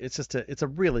yeah, it's a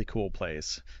really cool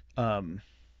place. Um,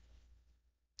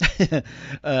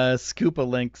 Scupa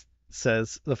Link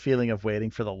says the feeling of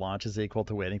waiting for the launch is equal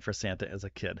to waiting for Santa as a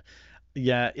kid.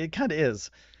 Yeah, it kind of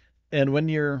is. And when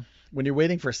you're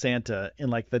waiting for Santa in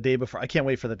like the day before, I can't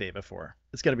wait for the day before.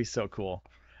 It's gonna be so cool.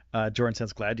 Jordan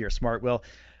says, "Glad you're smart." Well,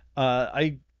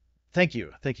 I thank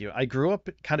you. I grew up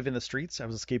kind of in the streets. I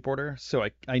was a skateboarder, so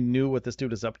I knew what this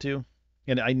dude is up to,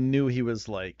 and I knew he was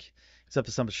like he's up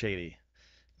to something shady,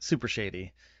 super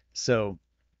shady. So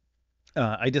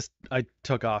I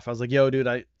took off. I was like, "Yo, dude,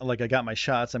 I got my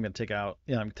shots. I'm gonna take out.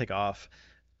 I'm gonna take off."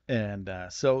 And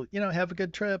so have a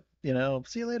good trip.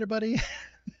 See you later, buddy.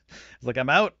 It's like I'm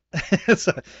out.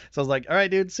 So I was like, all right,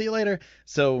 dude, see you later.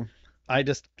 So I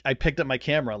picked up my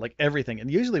camera, like everything. And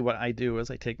usually what I do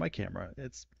is I take my camera.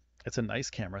 It's a nice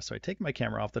camera, so I take my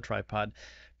camera off the tripod,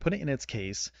 put it in its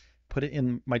case, put it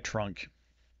in my trunk,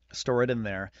 store it in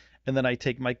there, and then I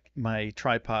take my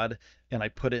tripod and I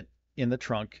put it in the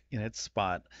trunk in its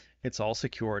spot. It's all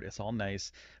secured. It's all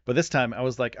nice. But this time I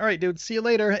was like, all right, dude, see you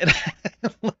later. And I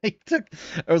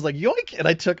was like, yoink. And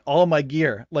I took all my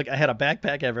gear. Like I had a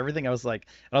backpack, I have everything. I was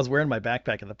wearing my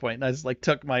backpack at the point, and I just like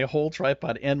took my whole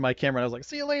tripod and my camera. And I was like,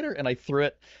 see you later. And I threw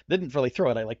it. Didn't really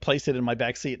throw it. I like placed it in my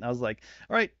back seat, and I was like,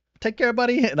 all right, take care,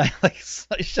 buddy. And I like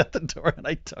I shut the door and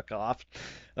I took off.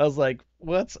 I was like,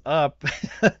 what's up?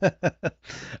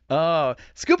 Oh,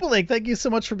 Scoopalink, thank you so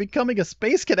much for becoming a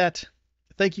space cadet.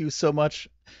 Thank you so much.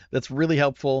 That's really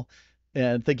helpful.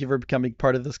 And thank you for becoming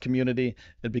part of this community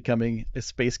and becoming a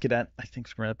space cadet. I think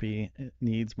Scrappy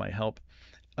needs my help.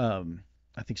 Um,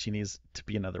 I think she needs to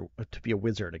be a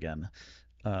wizard again.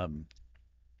 Um,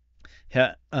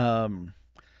 yeah.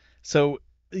 So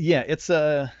yeah, it's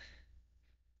a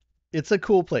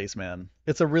cool place, man.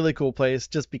 It's a really cool place.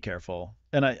 Just be careful.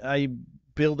 And I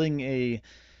building a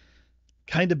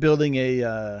kind of building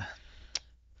a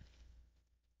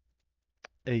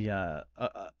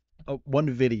one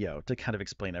video to kind of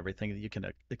explain everything that you can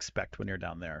expect when you're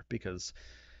down there, because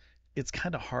it's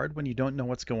kind of hard when you don't know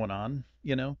what's going on,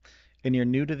 and you're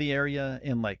new to the area,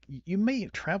 and like you may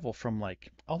travel from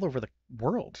like all over the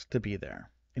world to be there,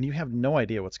 and you have no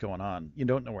idea what's going on. You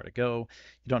don't know where to go,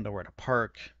 you don't know where to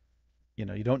park, you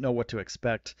don't know what to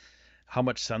expect. How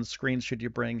much sunscreen should you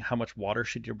bring? How much water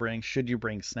should you bring? Should you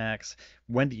bring snacks?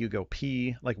 When do you go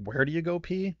pee? Like, where do you go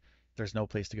pee? There's no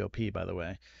place to go pee, by the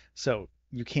way. So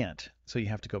you can't. So you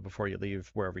have to go before you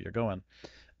leave wherever you're going.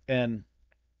 And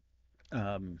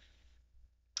um,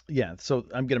 yeah, so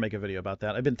I'm gonna make a video about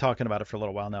that. I've been talking about it for a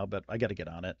little while now, but I got to get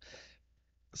on it.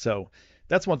 So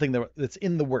that's one thing that's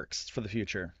in the works for the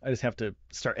future. I just have to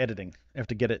start editing. I have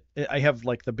to get it. I have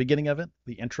like the beginning of it,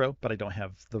 the intro, but I don't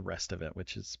have the rest of it,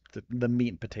 which is the meat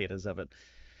and potatoes of it.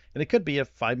 And it could be a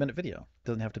 5-minute video. It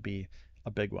doesn't have to be a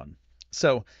big one.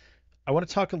 So I want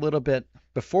to talk a little bit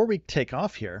before we take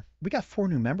off here. We got 4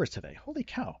 new members today. Holy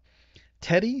cow.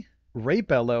 Teddy, Ray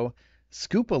Bello,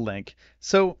 Scoopa Link.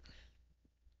 So,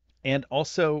 and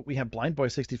also we have Blind Boy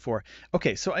 64.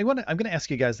 Okay, so I'm going to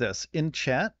ask you guys this in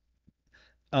chat,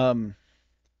 um,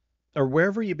 or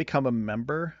wherever you become a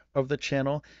member of the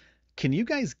channel, can you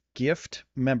guys gift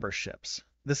memberships?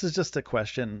 This is just a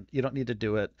question. You don't need to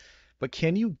do it, but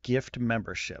can you gift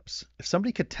memberships? If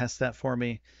somebody could test that for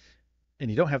me, and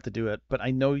you don't have to do it, but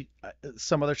I know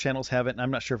some other channels have it, and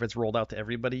I'm not sure if it's rolled out to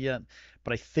everybody yet,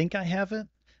 but I think I have it.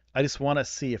 I just want to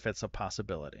see if it's a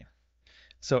possibility.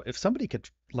 So if somebody could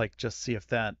like just see if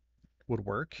that would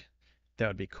work, that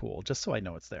would be cool, just so I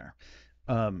know it's there.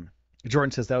 Um,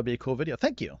 Jordan says that would be a cool video.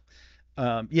 Thank you.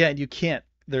 Yeah, and you can't.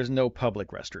 There's no public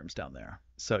restrooms down there,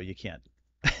 so you can't.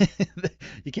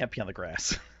 You can't pee on the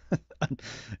grass.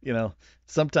 You know,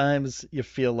 sometimes you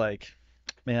feel like,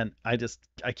 man, I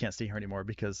can't stay here anymore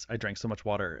because I drank so much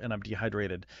water and I'm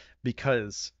dehydrated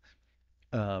because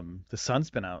the sun's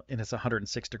been out and it's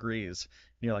 106 degrees.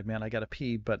 And you're like, man, I gotta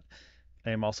pee, but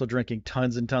I am also drinking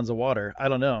tons and tons of water. I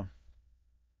don't know.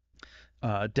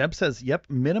 Deb says, yep,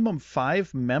 minimum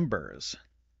 5 members.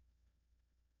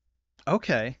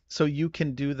 Okay, so you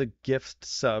can do the gift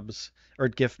subs or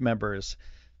gift members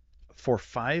for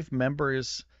 5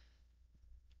 members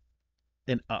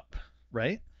and up,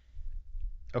 right?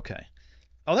 Okay.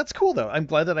 Oh, that's cool though. I'm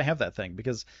glad that I have that thing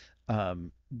because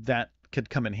that could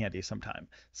come in handy sometime.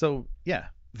 So yeah,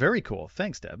 very cool.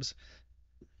 Thanks, Debs.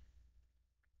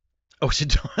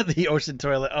 The ocean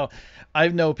toilet. Oh, I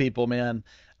know people, man.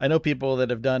 I know people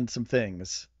that have done some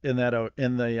things in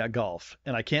in the Gulf,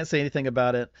 and I can't say anything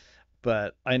about it,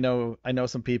 but I know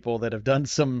some people that have done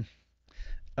some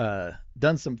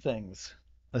things.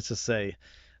 Let's just say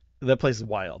that place is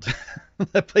wild.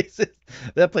 that place is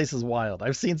that place is wild.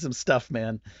 I've seen some stuff,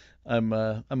 man. I'm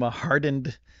a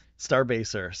hardened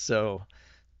starbaser, so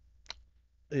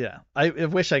yeah. I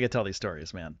wish I could tell these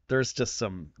stories, man. There's just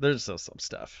some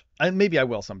stuff. Maybe I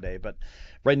will someday, but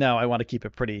right now I want to keep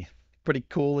it pretty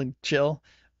cool and chill.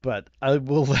 But I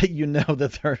will let you know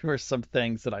that there were some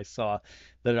things that I saw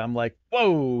that I'm like,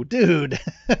 whoa, dude,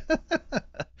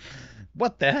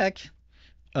 what the heck?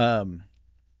 Um,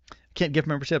 can't give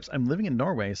memberships. I'm living in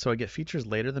Norway, so I get features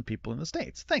later than people in the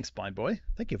States. Thanks, blind boy.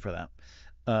 Thank you for that.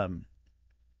 Um,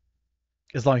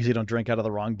 as long as you don't drink out of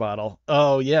the wrong bottle.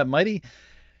 Oh yeah, Mighty.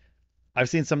 I've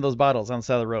seen some of those bottles on the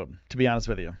side of the road, to be honest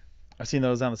with you. I've seen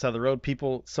those on the side of the road.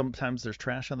 People, sometimes there's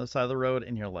trash on the side of the road,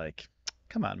 and you're like,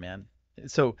 come on, man.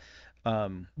 So,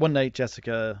 one night,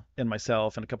 Jessica and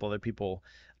myself and a couple other people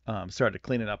started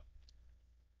cleaning up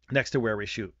next to where we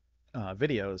shoot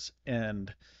videos,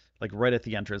 and like right at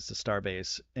the entrance to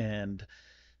Starbase. And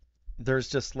There's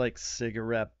just like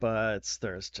cigarette butts.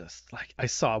 There's just like I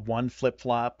saw one flip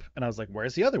flop and I was like,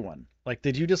 where's the other one? Like,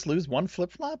 did you just lose one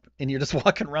flip flop and you're just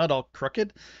walking around all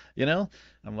crooked? You know?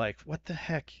 I'm like, what the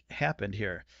heck happened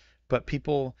here? But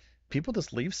people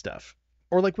just leave stuff.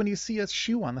 Or like when you see a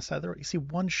shoe on the side of the road, you see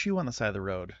one shoe on the side of the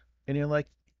road and you're like,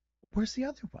 where's the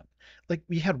other one? Like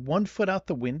you had one foot out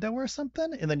the window or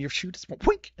something, and then your shoe just went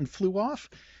wink and flew off.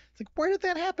 It's like, where did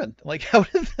that happen? Like, how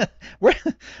did that? What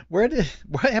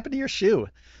happened to your shoe?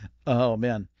 Oh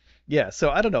man, yeah. So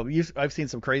I don't know. I've seen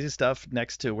some crazy stuff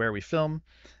next to where we film,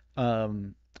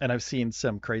 and I've seen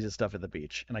some crazy stuff at the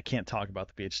beach, and I can't talk about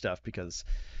the beach stuff because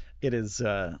it is,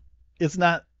 it's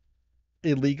not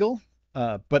illegal,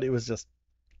 but it was just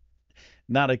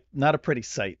not a pretty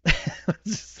sight.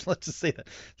 Let's just say that.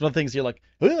 It's one of the things you're like,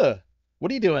 ugh,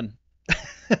 what are you doing?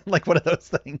 Like one of those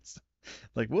things.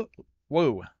 Like, whoa,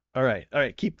 whoa. All right,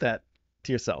 keep that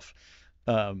to yourself.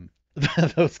 Um,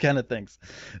 those kind of things.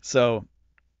 So,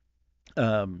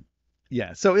 um,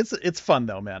 yeah. So it's fun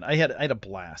though, man. I had a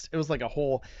blast. It was like a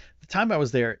whole. The time I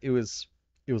was there, it was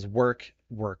work,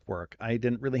 work, work. I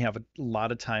didn't really have a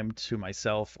lot of time to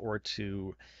myself or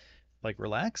to like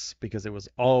relax because it was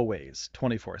always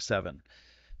 24/7,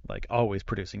 like always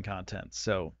producing content.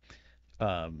 So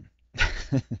um,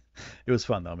 it was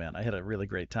fun though, man. I had a really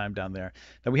great time down there.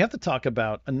 Now we have to talk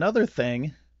about another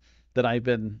thing that I've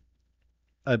been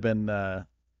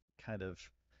kind of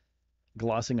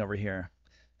glossing over here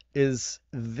is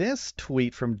this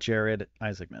tweet from Jared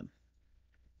Isaacman.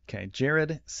 Okay,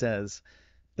 Jared says,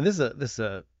 and this is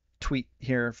a tweet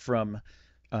here from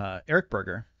Eric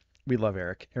Berger. We love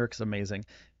Eric. Eric's amazing.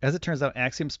 As it turns out,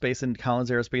 Axiom Space and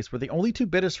Collins Aerospace were the only two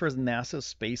bidders for his NASA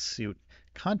spacesuit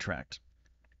contract.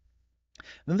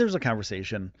 Then there's a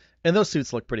conversation, and those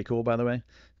suits look pretty cool, by the way.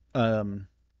 Um,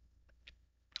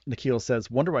 Nikhil says,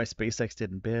 wonder why SpaceX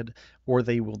didn't bid, or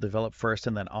they will develop first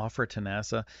and then offer to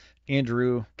NASA.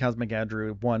 Andrew, Cosmic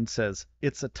Andrew 1 says,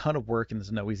 it's a ton of work and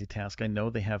it's no easy task. I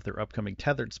know they have their upcoming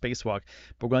tethered spacewalk,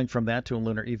 but going from that to a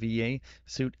lunar EVA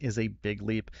suit is a big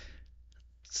leap.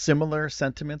 Similar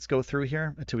sentiments go through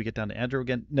here until we get down to Andrew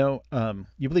again. No,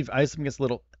 you believe Isaacman's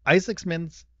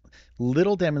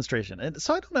little demonstration. And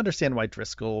so I don't understand why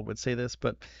Driscoll would say this,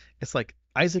 but it's like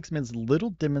Isaacman's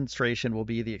little demonstration will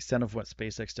be the extent of what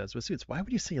SpaceX does with suits. Why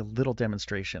would you say a little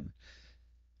demonstration?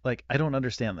 Like, I don't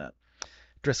understand that.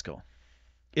 Driscoll,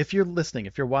 if you're listening,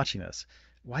 if you're watching this,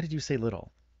 why did you say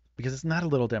little? Because it's not a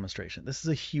little demonstration. This is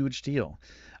a huge deal.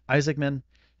 Isaacman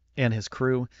and his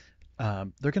crew,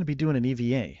 they're going to be doing an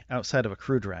EVA outside of a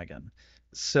Crew Dragon.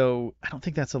 So I don't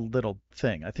think that's a little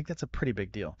thing. I think that's a pretty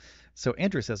big deal. So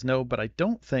Andrew says no, but I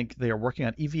don't think they are working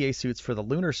on EVA suits for the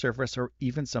lunar surface or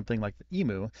even something like the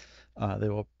EMU. They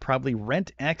will probably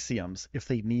rent Axioms if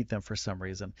they need them for some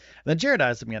reason. And then Jared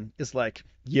Isaacman is like,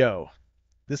 yo,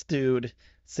 this dude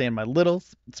saying my little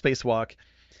spacewalk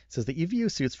says the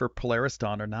EVU suits for Polaris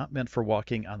Dawn are not meant for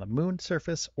walking on the moon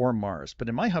surface or Mars. But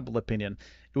in my humble opinion,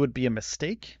 it would be a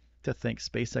mistake to think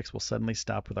SpaceX will suddenly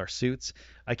stop with our suits.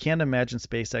 I can't imagine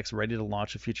SpaceX ready to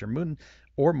launch a future moon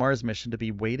or Mars mission to be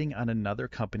waiting on another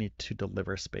company to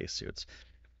deliver spacesuits.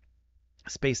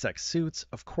 SpaceX suits,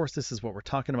 of course, this is what we're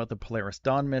talking about, the Polaris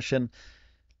Dawn mission.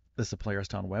 This is a Polaris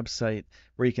Dawn website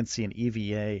where you can see an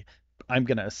EVA. I'm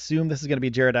going to assume this is going to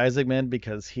be Jared Isaacman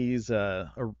because he's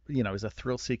he's a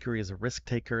thrill seeker, he's a risk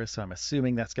taker, so I'm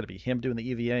assuming that's going to be him doing the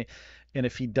EVA. And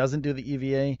if he doesn't do the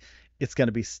EVA, it's going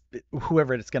to be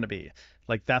whoever it's going to be.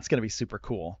 Like that's going to be super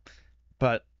cool.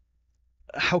 But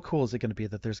how cool is it going to be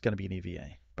that there's going to be an EVA?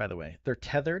 By the way, they're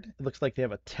tethered. It looks like they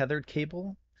have a tethered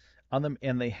cable on them,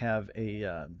 and they have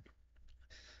a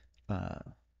uh,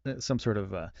 some sort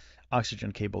of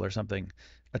oxygen cable or something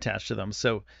attached to them.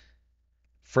 So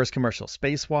first commercial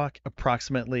spacewalk,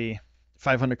 approximately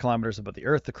 500 kilometers above the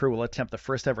Earth. The crew will attempt the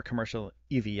first ever commercial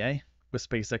EVA with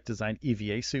SpaceX designed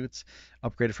EVA suits,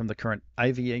 upgraded from the current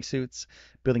IVA suits.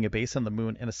 Building a base on the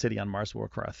moon and a city on Mars will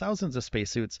require thousands of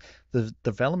spacesuits. The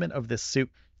development of this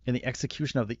suit and the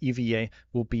execution of the EVA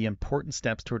will be important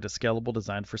steps toward a scalable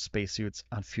design for spacesuits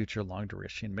on future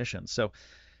long-duration missions. So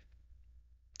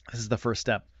this is the first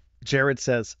step. Jared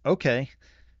says, okay,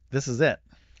 this is it.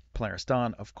 Polaris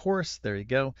Dawn, of course, there you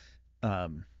go.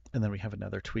 And then we have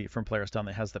another tweet from Polaris Dawn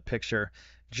that has the picture,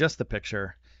 just the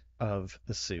picture of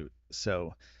the suit.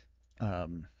 So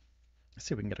let's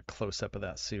see if we can get a close-up of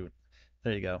that suit.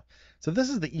 There you go. So this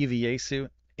is the EVA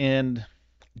suit, and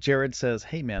Jared says,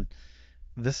 hey man,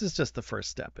 this is just the first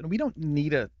step, and we don't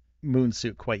need a moon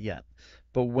suit quite yet.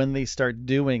 But when they start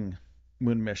doing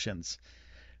moon missions,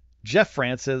 Jeff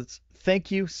Francis,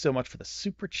 thank you so much for the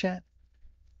super chat.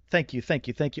 Thank you, thank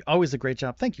you, thank you. Always a great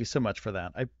job. Thank you so much for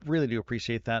that. I really do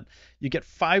appreciate that. You get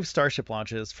 5 Starship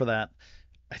launches for that.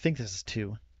 I think this is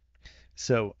 2.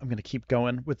 So I'm going to keep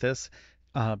going with this.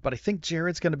 But I think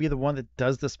Jared's going to be the one that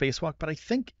does the spacewalk. But I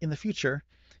think in the future,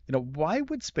 why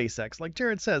would SpaceX, like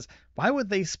Jared says, why would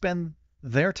they spend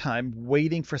their time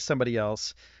waiting for somebody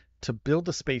else to build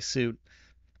a spacesuit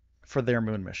for their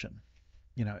moon mission?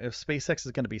 If SpaceX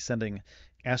is going to be sending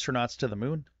astronauts to the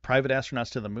moon, private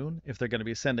astronauts to the moon, if they're going to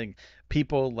be sending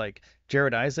people like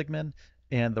Jared Isaacman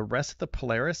and the rest of the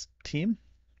Polaris team,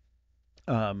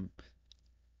 um,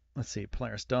 let's see,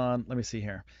 Polaris Dawn. Let me see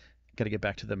here. Got to get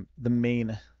back to the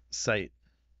main site.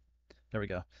 There we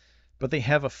go. But they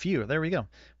have a few. There we go.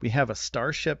 We have a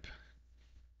Starship,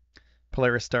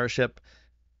 Polaris Starship,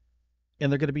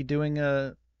 and they're going to be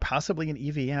doing possibly an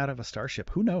EVA out of a Starship.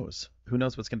 Who knows? Who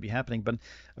knows what's going to be happening? But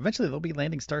eventually they'll be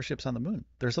landing Starships on the moon.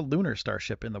 There's a lunar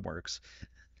Starship in the works.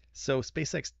 So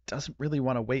SpaceX doesn't really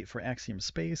want to wait for Axiom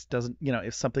Space. Doesn't,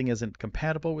 if something isn't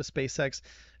compatible with SpaceX,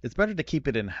 it's better to keep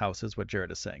it in house, is what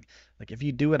Jared is saying. Like if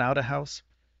you do it out of house,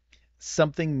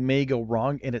 something may go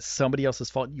wrong and it's somebody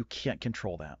else's fault. You can't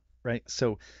control that, right?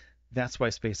 So that's why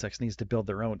SpaceX needs to build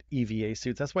their own EVA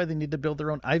suits. That's why they need to build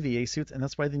their own IVA suits, and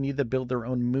that's why they need to build their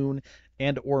own moon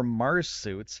and or Mars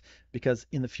suits, because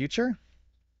in the future,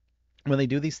 when they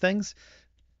do these things,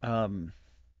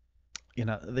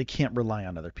 they can't rely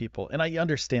on other people. And I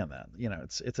understand that.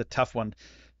 It's a tough one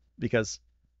because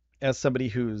as somebody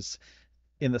who's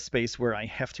in the space where I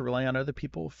have to rely on other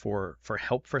people for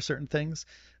help for certain things,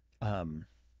 and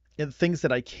things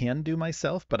that I can do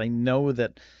myself, but I know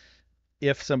that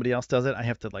if somebody else does it,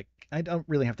 I don't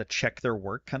really have to check their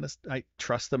work. I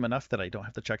trust them enough that I don't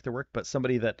have to check their work. But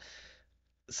something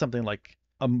like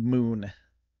a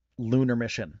lunar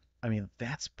mission, I mean,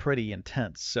 that's pretty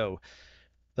intense. So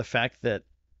the fact that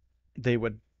they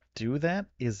would do that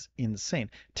is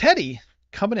insane. Teddy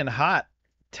coming in hot.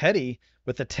 Teddy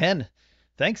with a 10.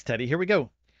 Thanks, Teddy. Here we go.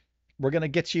 We're going to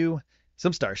get you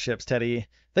some Starships, Teddy.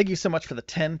 Thank you so much for the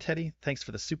 10, Teddy. Thanks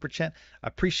for the super chat. I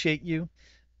appreciate you.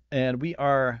 And we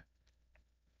are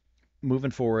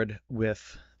moving forward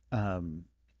with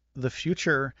the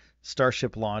future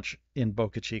Starship launch in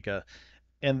Boca Chica.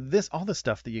 And all the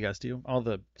stuff that you guys do, all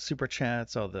the super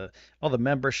chats, all the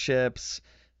memberships,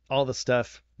 all the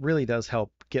stuff really does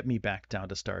help get me back down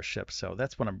to Starship. So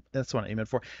that's what I'm aiming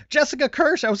for. Jessica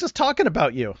Kirsch, I was just talking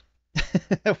about you.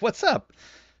 What's up?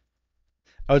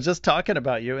 I was just talking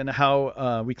about you and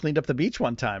how we cleaned up the beach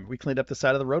one time. We cleaned up the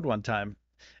side of the road one time.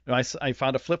 I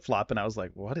found a flip-flop and I was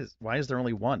like, why is there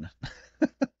only one?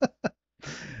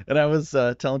 And I was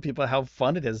telling people how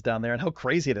fun it is down there and how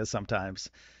crazy it is sometimes.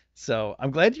 So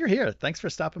I'm glad you're here. Thanks for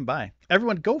stopping by.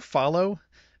 Everyone, go follow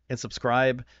and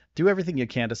subscribe. Do everything you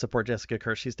can to support Jessica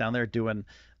Kirsch. She's down there doing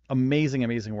amazing,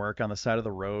 amazing work on the side of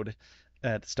the road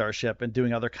at Starship and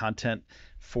doing other content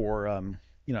for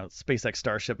SpaceX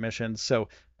Starship missions. So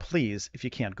please, if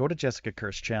you can, go to Jessica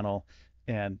Kirsch's channel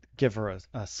and give her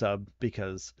a sub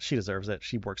because she deserves it.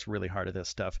 She works really hard at this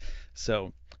stuff.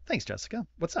 So thanks, Jessica.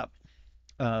 What's up?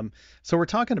 So we're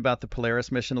talking about the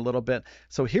Polaris mission a little bit.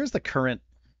 So here's the current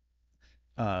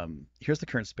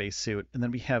spacesuit, and then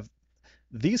we have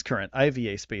these current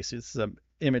IVA spacesuits. This is an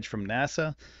image from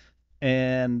NASA,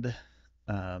 and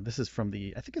this is from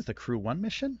I think it's the Crew 1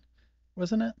 mission,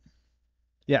 wasn't it?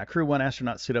 Yeah, Crew 1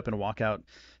 astronaut suit up and walk out.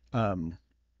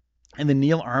 And the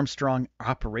Neil Armstrong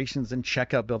Operations and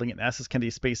Checkout Building at NASA's Kennedy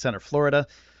Space Center, Florida.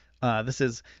 This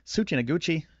is Tsuchi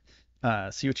Noguchi,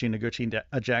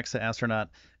 a JAXA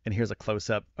astronaut, and here's a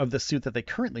close-up of the suit that they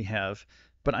currently have.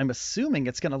 But I'm assuming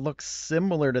it's going to look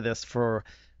similar to this for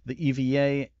the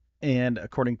EVA, and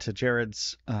according to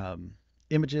Jared's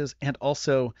images, and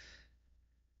also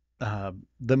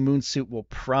the moon suit will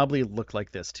probably look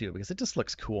like this too, because it just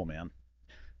looks cool, man.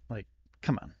 Like,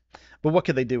 come on. But what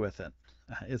could they do with it?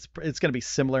 It's going to be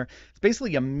similar. It's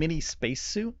basically a mini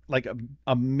spacesuit, like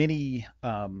a mini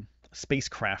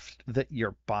spacecraft that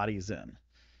your body's in.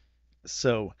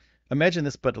 So imagine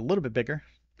this, but a little bit bigger.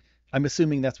 I'm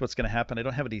assuming that's what's going to happen. I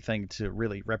don't have anything to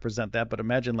really represent that, but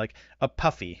imagine like a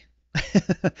puffy.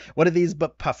 What are these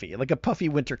but puffy? Like a puffy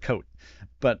winter coat,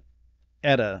 but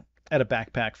at a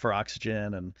backpack for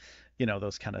oxygen and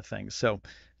those kind of things. So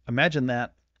imagine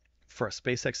that for a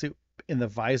SpaceX suit, and the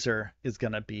visor is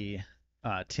going to be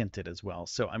tinted as well.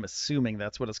 So I'm assuming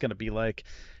that's what it's going to be like,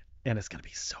 and it's going to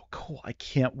be so cool. I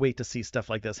can't wait to see stuff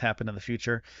like this happen in the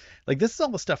future. Like, this is all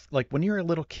the stuff, like when you're a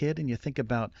little kid and you think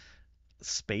about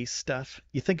space stuff,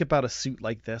 you think about a suit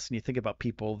like this, and you think about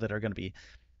people that are going to be,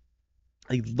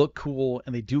 they look cool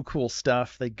and they do cool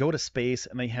stuff. They go to space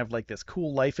and they have like this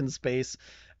cool life in space.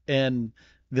 And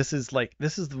this is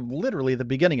literally the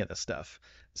beginning of this stuff.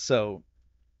 So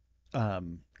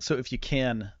so if you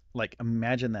can like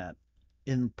imagine that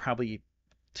in probably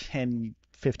 10,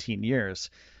 15 years,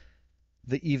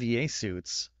 the EVA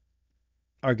suits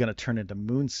are going to turn into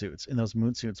moon suits, and those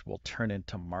moon suits will turn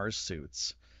into Mars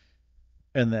suits.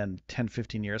 And then 10,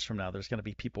 15 years from now, there's going to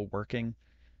be people working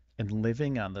and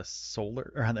living on the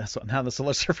solar or on the not on the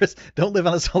solar surface. Don't live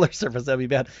on the solar surface. That'd be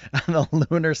bad. On the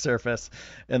lunar surface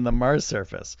and the Mars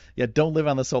surface. Yeah, don't live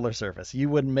on the solar surface. You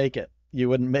wouldn't make it. You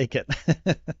wouldn't make it.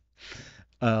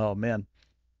 Oh man.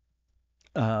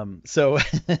 So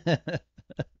that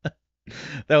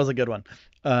was a good one.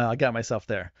 I got myself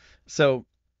there. So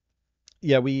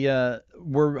yeah,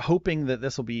 we're hoping that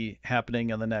this will be happening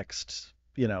in the next,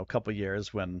 couple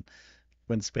years when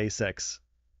SpaceX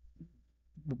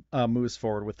moves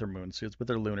forward with their moon suits, with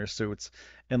their lunar suits,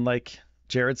 and like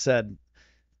Jared said,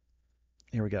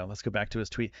 here we go. Let's go back to his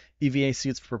tweet. EVA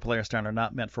suits for Polaris Star are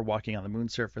not meant for walking on the moon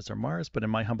surface or Mars, but in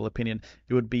my humble opinion,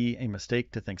 it would be a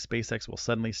mistake to think SpaceX will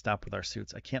suddenly stop with our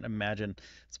suits. I can't imagine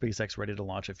SpaceX ready to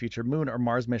launch a future moon or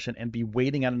Mars mission and be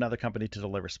waiting on another company to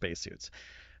deliver spacesuits.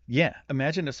 Yeah,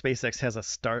 imagine if SpaceX has a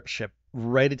Starship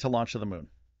ready to launch to the moon.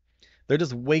 They're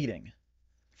just waiting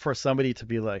for somebody to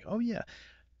be like, oh, yeah,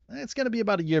 it's going to be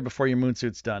about a year before your moon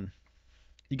suit's done.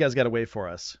 You guys got to wait for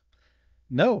us.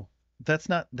 No,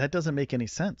 that doesn't make any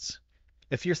sense.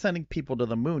 If you're sending people to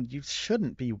the moon, you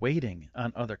shouldn't be waiting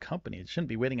on other companies. You shouldn't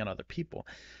be waiting on other people.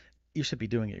 You should be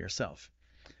doing it yourself.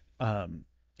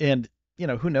 And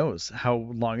who knows how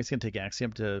long it's going to take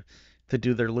Axiom to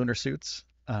do their lunar suits.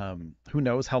 Who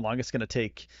knows how long it's going to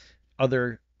take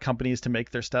other companies to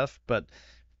make their stuff. But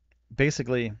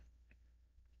basically,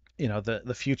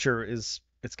 the future is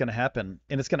it's going to happen,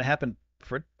 and it's going to happen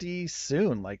pretty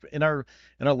soon. Like in our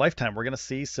lifetime, we're going to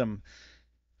see some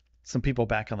people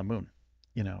back on the moon.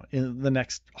 In the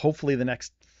next, hopefully the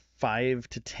next 5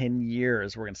 to 10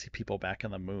 years, we're going to see people back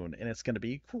on the moon, and it's going to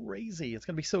be crazy. It's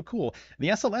going to be so cool. And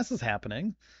the SLS is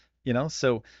happening,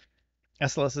 so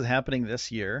SLS is happening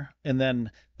this year, and then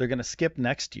they're going to skip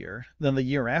next year, then the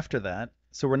year after that.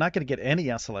 So we're not going to get any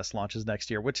SLS launches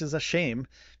next year, which is a shame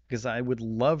because I would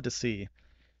love to see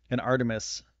an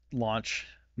Artemis launch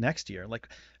next year. Like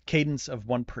cadence of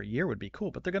one per year would be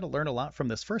cool, but they're going to learn a lot from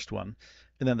this first one,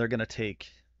 and then they're going to take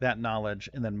that knowledge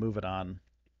and then move it on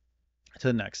to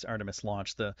the next Artemis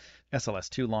launch, the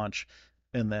SLS-2 launch,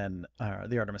 and then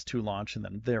the Artemis 2 launch, and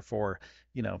then therefore,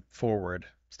 forward,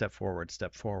 step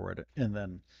forward, and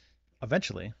then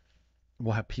eventually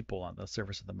we'll have people on the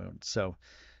surface of the moon. So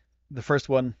the first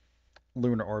one,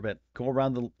 lunar orbit, go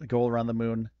around the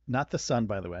moon, not the sun,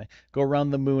 by the way, go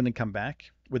around the moon and come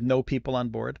back with no people on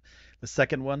board. The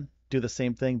second one, do the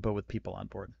same thing, but with people on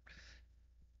board.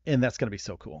 And that's going to be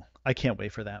so cool. I can't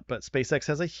wait for that. But SpaceX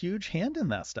has a huge hand in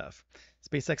that stuff.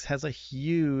 SpaceX has a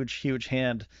huge, huge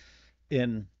hand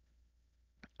in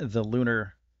the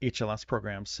lunar HLS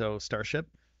program. So Starship,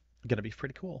 going to be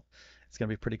pretty cool. It's going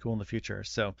to be pretty cool in the future.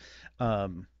 So I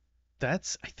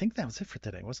think that was it for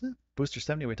today, wasn't it? Booster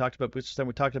 70. We talked about Booster 70.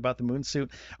 We talked about the moon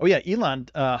suit. Oh yeah, Elon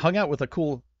hung out with a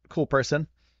cool person.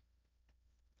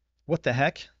 What the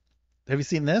heck? Have you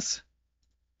seen this?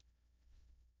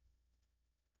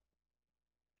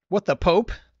 What the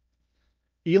Pope?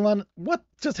 Elon, what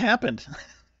just happened?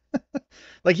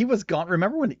 Like he was gone.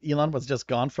 Remember when Elon was just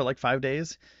gone for like 5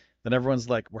 days? Then everyone's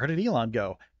like, where did Elon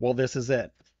go? Well, this is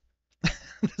it.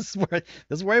 This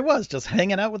is where he was, just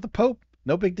hanging out with the Pope.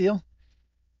 No big deal.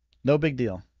 No big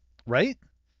deal. Right?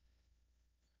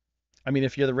 I mean,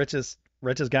 if you're the richest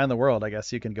guy in the world, I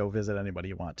guess you can go visit anybody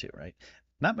you want to, right?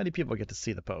 Not many people get to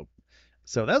see the Pope.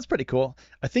 So that was pretty cool.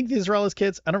 I think these are all his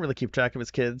kids. I don't really keep track of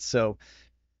his kids, so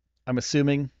I'm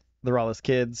assuming they're all his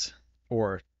kids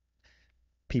or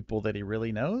people that he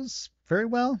really knows very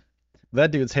well. That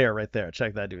dude's hair right there.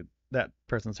 Check that dude. That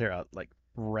person's hair out. Like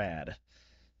rad.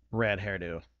 Rad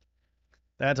hairdo.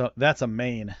 That's a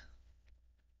mane.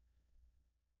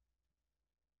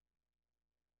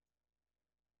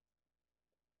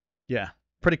 Yeah.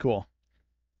 Pretty cool.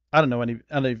 I don't know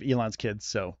of Elon's kids,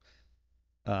 so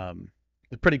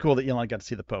it's pretty cool that Elon got to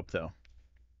see the Pope though.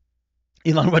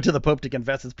 Elon went to the Pope to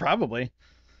confess. It's probably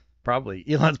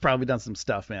Elon's probably done some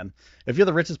stuff, man. If you're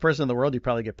the richest person in the world, you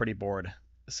probably get pretty bored.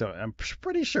 So I'm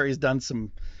pretty sure he's done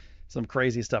some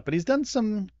crazy stuff, but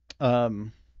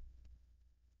um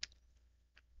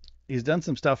he's done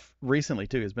some stuff recently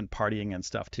too. He's been partying and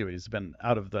stuff too. He's been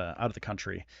out of the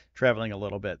country, traveling a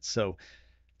little bit. So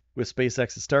with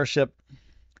SpaceX's Starship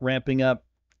ramping up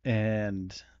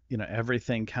and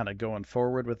everything kind of going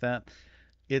forward with that,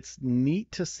 it's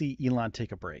neat to see Elon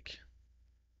take a break.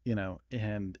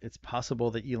 And it's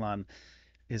possible that Elon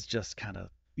is just kind of,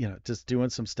 just doing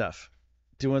some stuff,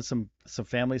 doing some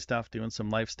family stuff, doing some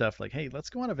life stuff. Like, hey, let's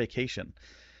go on a vacation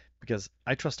because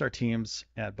I trust our teams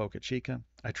at Boca Chica.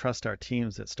 I trust our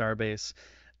teams at Starbase.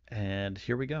 And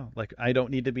here we go. Like, I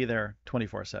don't need to be there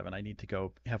 24/7. I need to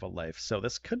go have a life. So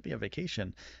this could be a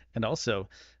vacation. And also,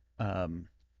 um,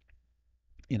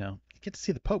 you get to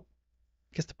see the Pope.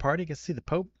 Gets to party, gets to see the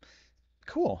Pope.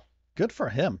 Cool. Good for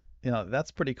him.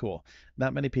 That's pretty cool.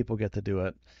 Not many people get to do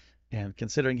it. And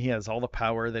considering he has all the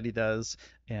power that he does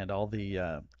and all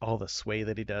the sway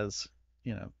that he does,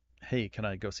 you know, hey, can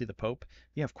I go see the Pope?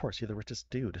 Yeah, of course. You're the richest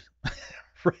dude.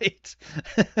 Right?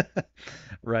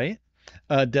 Right?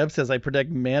 Deb says, I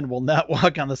predict man will not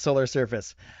walk on the solar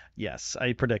surface. Yes,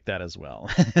 I predict that as well.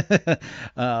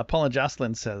 Paul and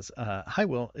Jocelyn says, hi,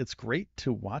 Will. It's great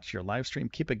to watch your live stream.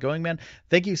 Keep it going, man.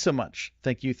 Thank you so much.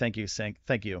 Thank you. Thank you.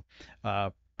 Thank you.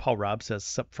 Paul Robb says,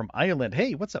 sup from Ireland.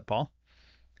 Hey, what's up, Paul?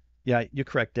 Yeah, you're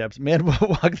correct, Debs. Man will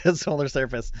walk the solar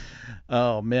surface.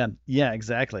 Oh, man. Yeah,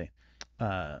 exactly.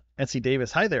 NC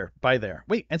Davis. Hi there. Bye there.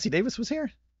 Wait, NC Davis was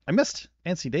here? I missed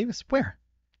NC Davis. Where?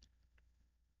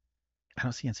 I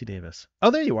don't see NC Davis.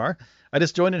 Oh, there you are. I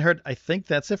just joined and heard. I think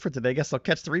that's it for today. I guess I'll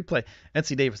catch the replay.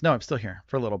 NC Davis. No, I'm still here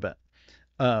for a little bit.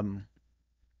 Um,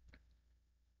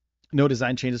 no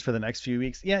design changes for the next few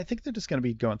weeks. Yeah, I think they're just going to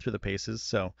be going through the paces.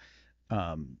 So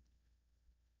um,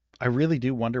 I really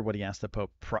do wonder what he asked the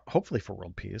Pope, hopefully for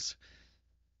world peace.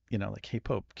 Like, hey,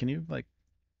 Pope, can you like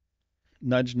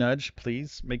nudge, nudge,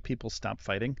 please make people stop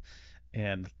fighting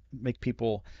and make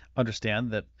people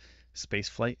understand that space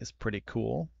flight is pretty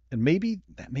cool. And maybe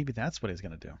that's what he's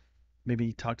going to do.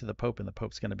 Maybe talk to the Pope and the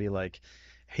Pope's going to be like,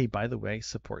 hey, by the way,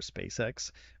 support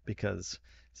SpaceX because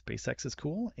SpaceX is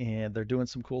cool and they're doing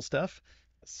some cool stuff.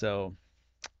 So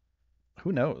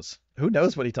who knows? Who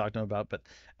knows what he talked to him about? But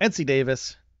NC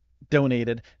Davis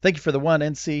donated. Thank you for the one,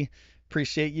 NC.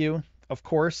 Appreciate you. Of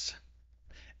course,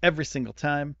 every single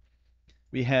time.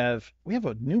 We have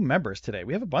new members today.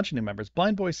 We have a bunch of new members.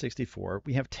 Blind Boy 64.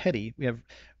 We have Teddy. We have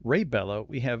Ray Bello.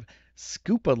 We have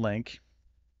Scoopa Link.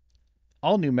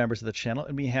 All new members of the channel,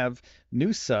 and we have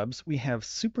new subs. We have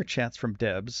super chats from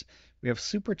Debs. We have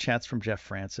super chats from Jeff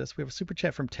Francis. We have a super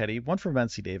chat from Teddy. One from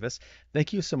NC Davis.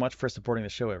 Thank you so much for supporting the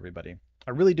show, everybody.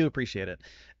 I really do appreciate it.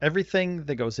 Everything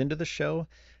that goes into the show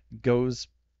goes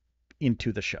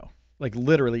into the show. Like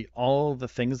literally all the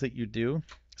things that you do,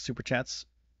 super chats,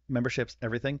 memberships,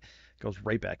 everything goes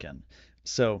right back in.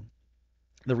 So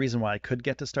the reason why I could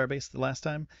get to Starbase the last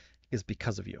time is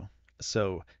because of you.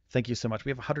 So thank you so much.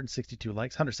 We have 162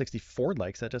 likes, 164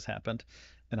 likes that just happened,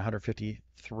 and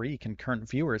 153 concurrent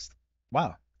viewers.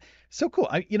 Wow, so cool.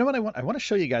 You know what I want? I want to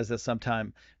show you guys this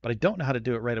sometime, but I don't know how to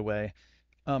do it right away.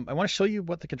 I want to show you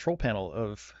what the control panel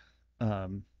of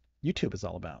YouTube is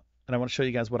all about, and I want to show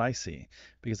you guys what I see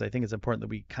because I think it's important that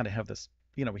we kind of have this.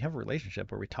 We have a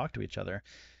relationship where we talk to each other.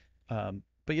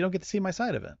 But you don't get to see my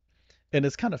side of it. And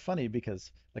it's kind of funny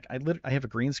because like I have a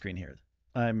green screen here.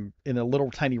 I'm in a little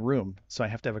tiny room, so I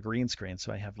have to have a green screen.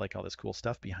 So I have like all this cool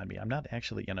stuff behind me. I'm not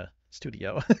actually in a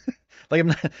studio. Like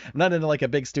I'm not in like a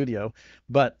big studio,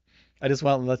 but I just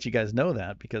want to let you guys know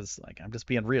that because like I'm just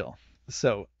being real.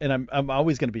 So, and I'm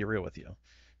always going to be real with you.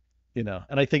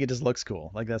 And I think it just looks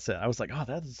cool. Like that's it. I was like, oh,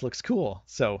 that just looks cool.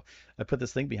 So I put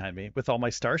this thing behind me with all my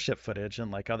Starship footage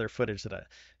and like other footage that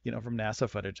from NASA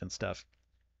footage and stuff.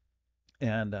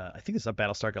 And I think it's a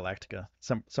Battlestar Galactica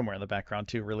somewhere in the background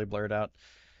too, really blurred out,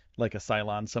 like a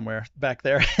Cylon somewhere back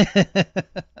there.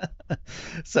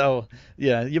 So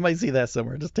yeah, you might see that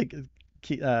somewhere. Just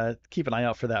keep an eye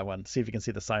out for that one. See if you can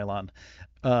see the Cylon.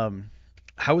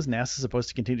 How is NASA supposed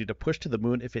to continue to push to the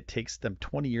moon if it takes them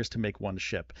 20 years to make one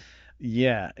ship?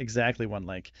 Yeah, exactly. One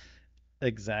like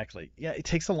exactly. Yeah, it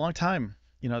takes a long time.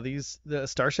 The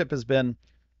Starship's been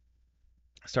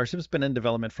in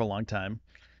development for a long time.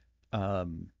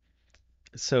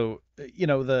 So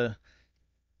the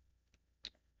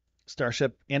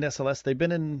Starship and SLS they've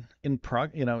been in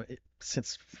prog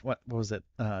since what was it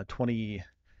 20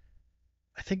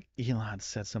 I think Elon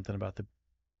said something about the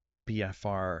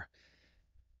BFR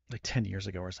like 10 years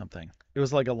ago or something. It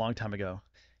was like a long time ago.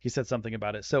 He said something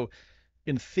about it. So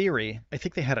in theory, I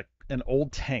think they had an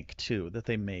old tank too that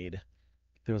they made.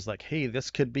 That was like, hey,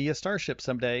 this could be a Starship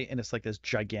someday, and it's like this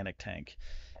gigantic tank.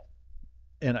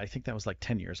 And I think that was like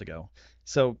 10 years ago.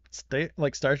 So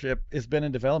Starship has been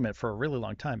in development for a really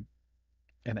long time,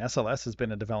 and SLS has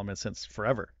been in development since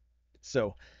forever.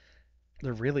 So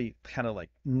they're really kind of like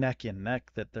neck and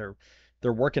neck that they're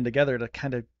working together to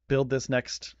kind of build this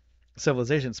next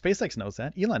civilization. SpaceX knows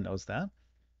that. Elon knows that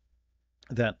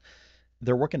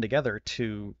they're working together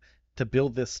to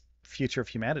build this future of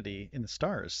humanity in the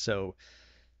stars. So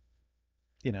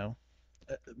you know,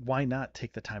 why not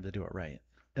take the time to do it right?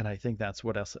 And I think that's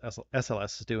what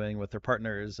SLS is doing with their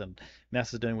partners, and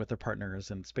NASA is doing with their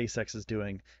partners, and SpaceX is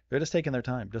doing. They're just taking their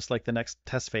time, just like the next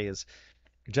test phase.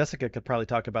 Jessica could probably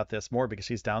talk about this more because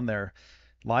she's down there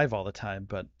live all the time,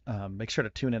 but make sure to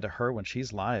tune into her when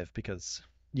she's live because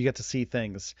you get to see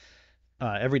things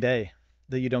every day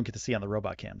that you don't get to see on the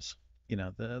robot cams.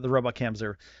 The robot cams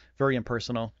are very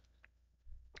impersonal.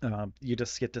 You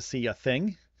just get to see a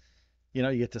thing. You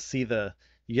get to see the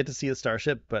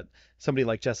Starship, but somebody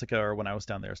like Jessica or when I was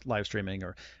down there live streaming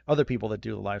or other people that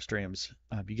do the live streams,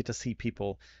 you get to see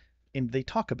people and they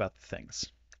talk about the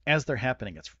things as they're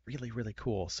happening. It's really, really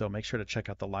cool. So make sure to check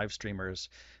out the live streamers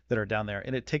that are down there.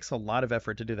 And it takes a lot of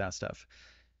effort to do that stuff.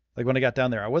 Like when I got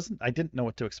down there, I didn't know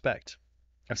what to expect.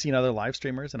 I've seen other live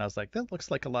streamers and I was like, that looks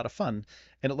like a lot of fun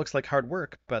and it looks like hard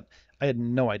work, but I had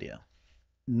no idea.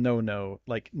 No,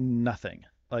 like nothing.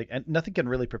 Like, and nothing can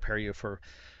really prepare you for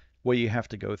what you have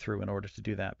to go through in order to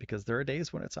do that because there are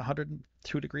days when it's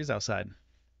 102 degrees outside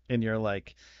and you're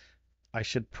like, I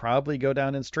should probably go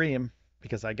down and stream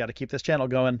because I got to keep this channel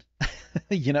going,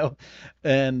 you know?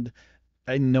 And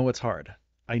I know it's hard.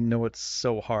 I know it's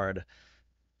so hard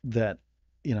that,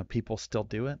 people still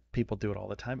do it. People do it all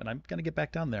the time. And I'm going to get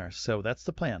back down there. So that's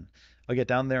the plan. I'll get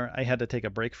down there. I had to take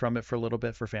a break from it for a little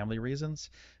bit for family reasons.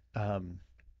 Um,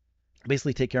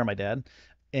 Basically take care of my dad.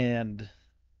 And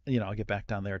I'll get back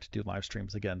down there to do live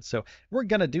streams again. So we're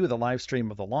going to do the live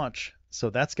stream of the launch. So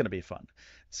that's going to be fun.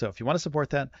 So if you want to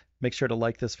support that, make sure to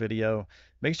like this video.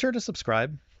 Make sure to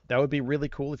subscribe. That would be really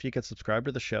cool if you could subscribe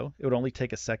to the show. It would only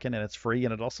take a second and it's free.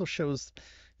 And it also shows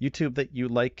YouTube that you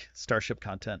like Starship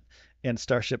content. And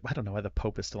Starship, I don't know why the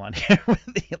Pope is still on here with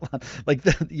Elon. Like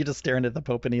you're just staring at the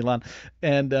Pope and Elon.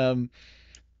 And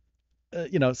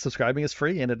subscribing is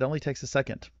free and it only takes a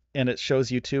second. And it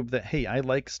shows YouTube that, hey, I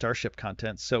like Starship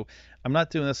content. So I'm not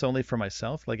doing this only for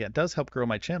myself. Like it does help grow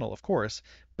my channel, of course,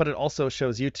 but it also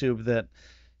shows YouTube that,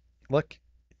 look,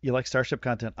 you like Starship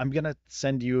content. I'm going to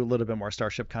send you a little bit more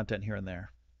Starship content here and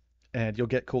there, and you'll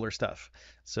get cooler stuff.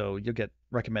 So you'll get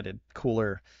recommended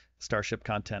cooler Starship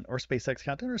content or SpaceX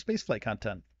content or spaceflight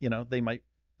content. They might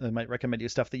recommend you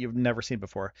stuff that you've never seen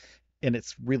before, and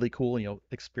it's really cool, and you'll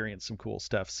experience some cool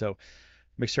stuff. So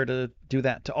make sure to do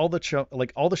that to all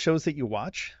the shows that you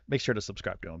watch. Make sure to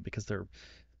subscribe to them because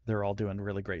they're all doing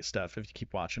really great stuff if you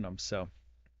keep watching them. So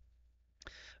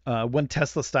one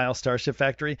Tesla style Starship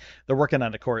factory, they're working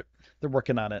on it, Court. They're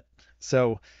working on it.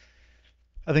 So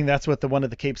I think that's what the one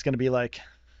of the Cape's going to be like.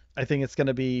 I think it's going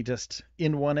to be just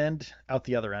in one end, out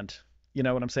the other end. You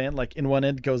know what I'm saying? Like in one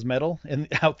end goes metal, and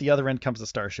out the other end comes a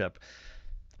Starship.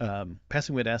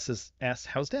 Passing Wind asks,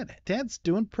 how's Dad? Dad's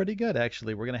doing pretty good,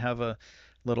 actually. We're gonna have a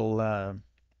little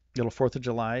 4th of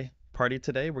July party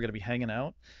today. We're gonna be hanging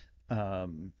out,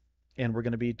 and we're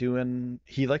gonna be doing.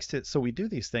 He likes to. So we do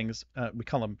these things. We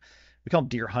call them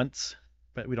deer hunts,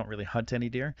 but we don't really hunt any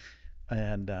deer.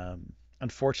 And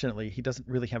unfortunately, he doesn't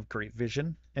really have great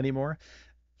vision anymore,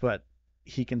 but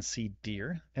he can see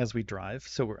deer as we drive.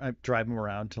 So I drive him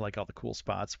around to like all the cool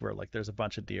spots where like there's a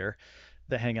bunch of deer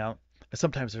that hang out.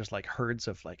 Sometimes there's like herds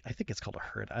of like, I think it's called a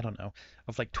herd, I don't know,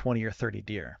 of like 20 or 30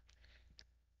 deer.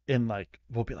 And like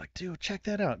we'll be like, dude, check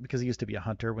that out, because he used to be a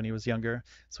hunter when he was younger,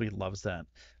 so he loves that.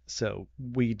 So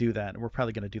we do that, and we're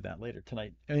probably going to do that later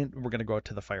tonight. And we're going to go out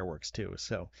to the fireworks too.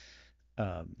 So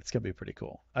it's going to be pretty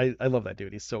cool. I love that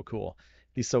dude. He's so cool.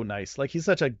 He's so nice. Like he's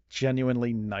such a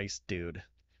genuinely nice dude.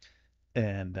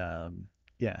 And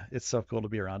yeah, it's so cool to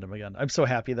be around him again. I'm so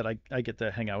happy that I get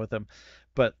to hang out with him.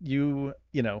 But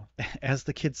as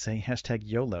the kids say, hashtag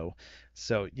YOLO.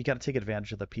 So you got to take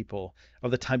advantage of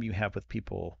the time you have with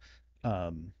people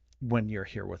when you're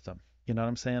here with them. You know what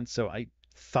I'm saying? So I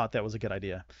thought that was a good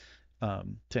idea,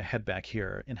 to head back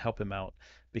here and help him out,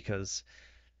 because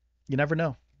you never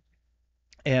know.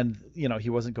 And he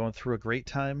wasn't going through a great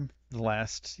time the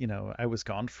last, I was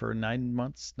gone for 9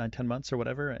 months, 10 months or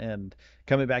whatever, and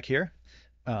coming back here,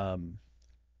 um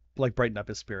like brighten up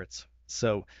his spirits.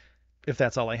 So if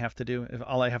that's all I have to do, if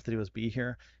all I have to do is be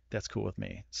here, that's cool with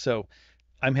me. So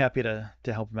I'm happy to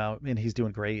help him out, and he's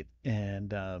doing great.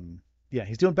 And yeah,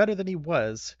 he's doing better than he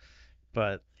was,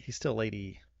 but he's still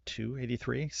 82,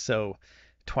 83. So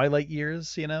twilight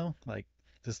years, like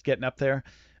just getting up there.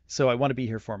 So I want to be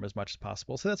here for him as much as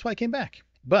possible. So that's why I came back.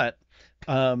 But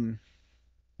um,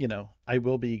 I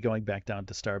will be going back down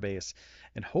to Starbase,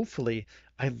 and hopefully,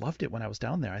 I loved it when I was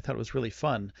down there. I thought it was really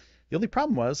fun. The only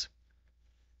problem was,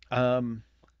 um,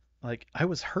 like I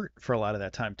was hurt for a lot of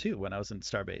that time too when I was in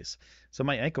Starbase. So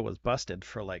my ankle was busted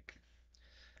for like,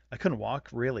 I couldn't walk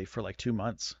really for like 2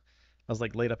 months. I was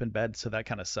like laid up in bed, so that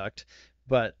kind of sucked.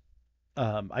 But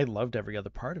I loved every other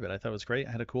part of it. I thought it was great.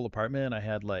 I had a cool apartment. I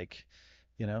had like,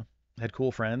 you know, I had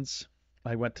cool friends.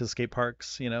 I went to skate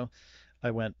parks, I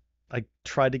went, I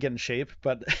tried to get in shape,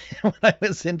 but when I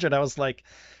was injured, I was like,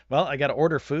 well, I got to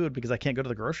order food because I can't go to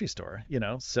the grocery store.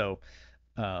 So,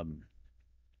 um,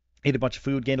 ate a bunch of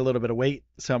food, gained a little bit of weight.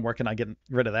 So I'm working on getting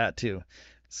rid of that too.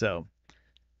 So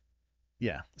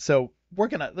yeah, so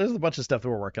working on, there's a bunch of stuff that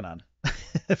we're working on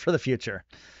for the future.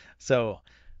 So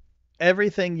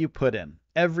everything you put in,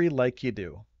 every like you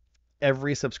do,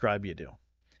 every subscribe you do,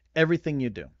 everything you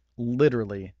do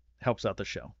literally helps out the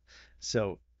show.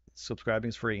 So subscribing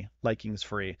is free, liking is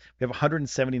free. We have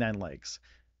 179 likes.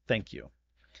 Thank you.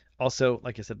 Also,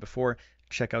 like I said before,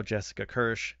 check out Jessica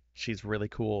Kirsch. She's really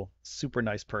cool, super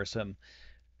nice person,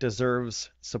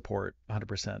 deserves support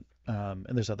 100%. And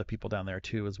there's other people down there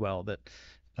too as well that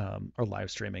are live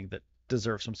streaming that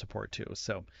deserve some support too.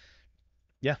 So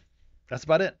yeah, that's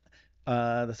about it.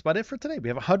 That's about it for today. We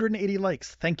have 180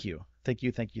 likes. Thank you. Thank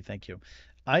you. Thank you. Thank you.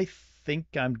 I think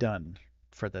I'm done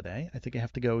for the day. I think I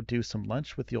have to go do some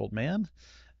lunch with the old man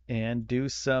and do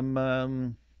some,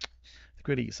 I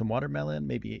could eat some watermelon,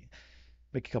 maybe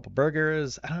make a couple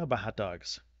burgers. I don't know about hot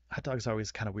dogs. Hot dogs are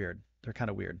always kind of weird. They're kind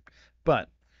of weird, but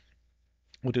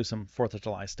we'll do some 4th of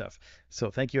July stuff.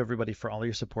 So thank you everybody for all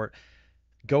your support.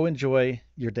 Go enjoy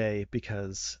your day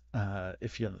because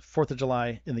if you're 4th of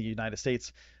July in the United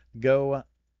States, go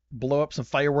blow up some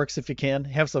fireworks if you can.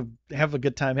 Have a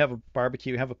good time, have a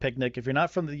barbecue, have a picnic. If you're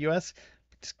not from the US,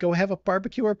 just go have a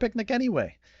barbecue or a picnic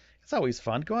anyway. It's always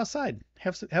fun. Go outside,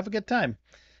 have a good time.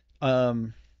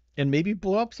 And maybe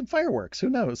blow up some fireworks. Who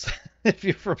knows? If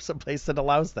you're from some place that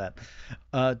allows that.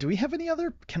 Do we have any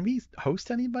other? Can we host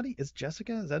anybody? Is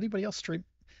anybody else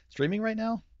streaming right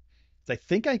now? I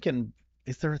think I can.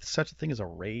 Is there such a thing as a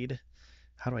raid?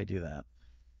 How do I do that?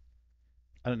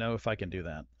 I don't know if I can do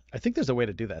that. I think there's a way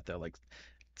to do that though, like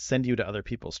send you to other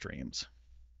people's streams.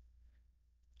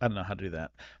 I don't know how to do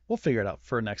that. We'll figure it out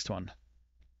for next one.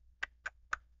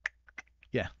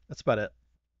 Yeah, that's about it.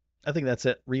 I think that's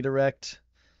it. Redirect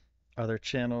other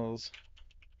channels.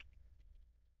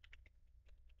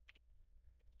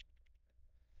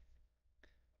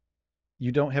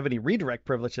 You don't have any redirect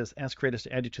privileges. Ask creators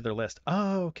to add you to their list.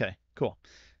 Oh, okay, cool.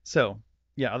 So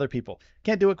yeah, other people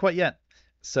can't do it quite yet.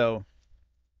 So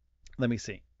let me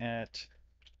see. I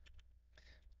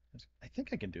think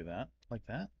I can do that like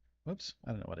that. Whoops,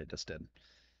 I don't know what I just did.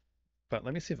 But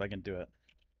let me see if I can do it.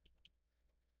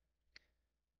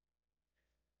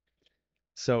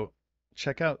 So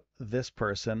check out this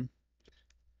person,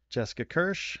 Jessica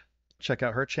Kirsch. Check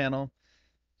out her channel.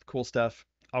 Cool stuff.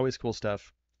 Always cool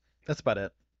stuff. That's about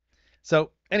it.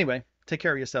 So anyway, take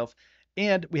care of yourself.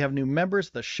 And we have new members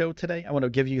of the show today. I want to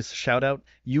give you a shout out.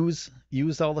 Use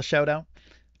all the shout out.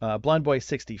 Blind Boy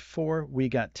 64. We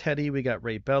got Teddy. We got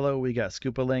Ray Bello. We got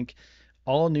Scoopa Link.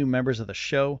 All new members of the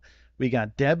show. We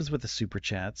got Debs with the super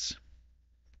chats.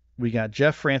 We got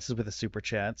Jeff Francis with the super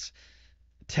chats.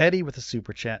 Teddy with a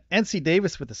super chat. NC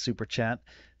Davis with a super chat.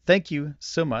 Thank you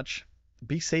so much.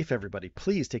 Be safe, everybody.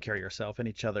 Please take care of yourself and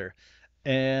each other.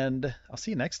 And I'll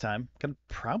see you next time. I'm going to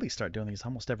probably start doing these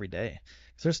almost every day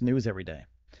because there's news every day.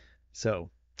 So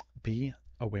be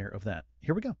aware of that.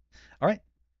 Here we go. All right.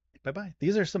 Bye-bye.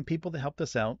 These are some people that helped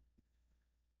us out.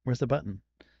 Where's the button?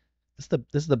 This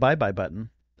is the bye-bye button.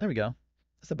 There we go.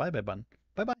 That's the bye-bye button.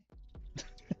 Bye-bye.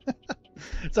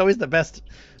 It's always the best.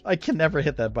 I can never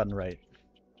hit that button right.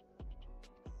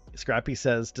 Scrappy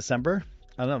says December.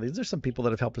 I don't know. These are some people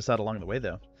that have helped us out along the way,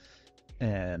 though.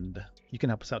 And you can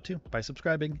help us out, too, by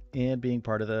subscribing and being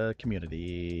part of the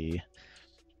community.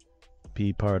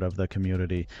 Be part of the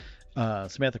community.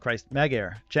 Samantha Christ, Mag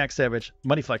Air, Jack Savage,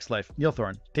 Moneyflex Life, Neil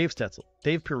Thorne, Dave Stetzel,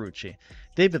 Dave Perucci,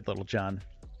 David Littlejohn.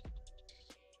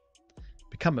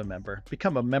 Become a member.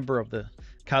 Become a member of the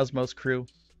Cosmos crew.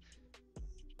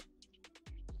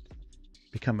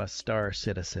 Become a star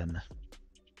citizen.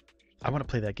 I want to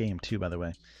play that game too, by the way.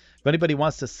 If anybody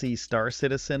wants to see Star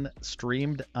Citizen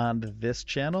streamed on this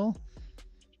channel,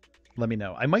 let me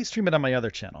know. I might stream it on my other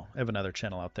channel. I have another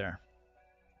channel out there.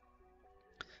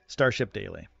 Starship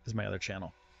Daily is my other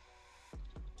channel.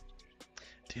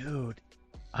 Dude,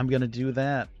 I'm going to do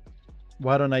that.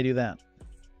 Why don't I do that?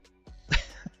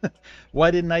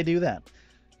 Why didn't I do that?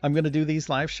 I'm going to do these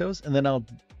live shows and then I'll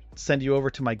send you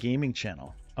over to my gaming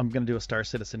channel. I'm going to do a Star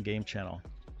Citizen game channel.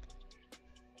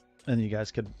 And you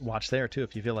guys could watch there too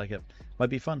if you feel like it. Might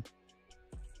be fun.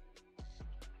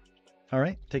 All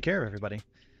right. Take care, everybody.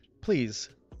 Please.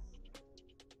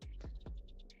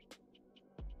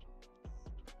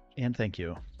 And thank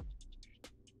you.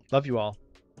 Love you all.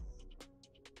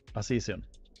 I'll see you soon.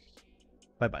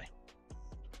 Bye-bye.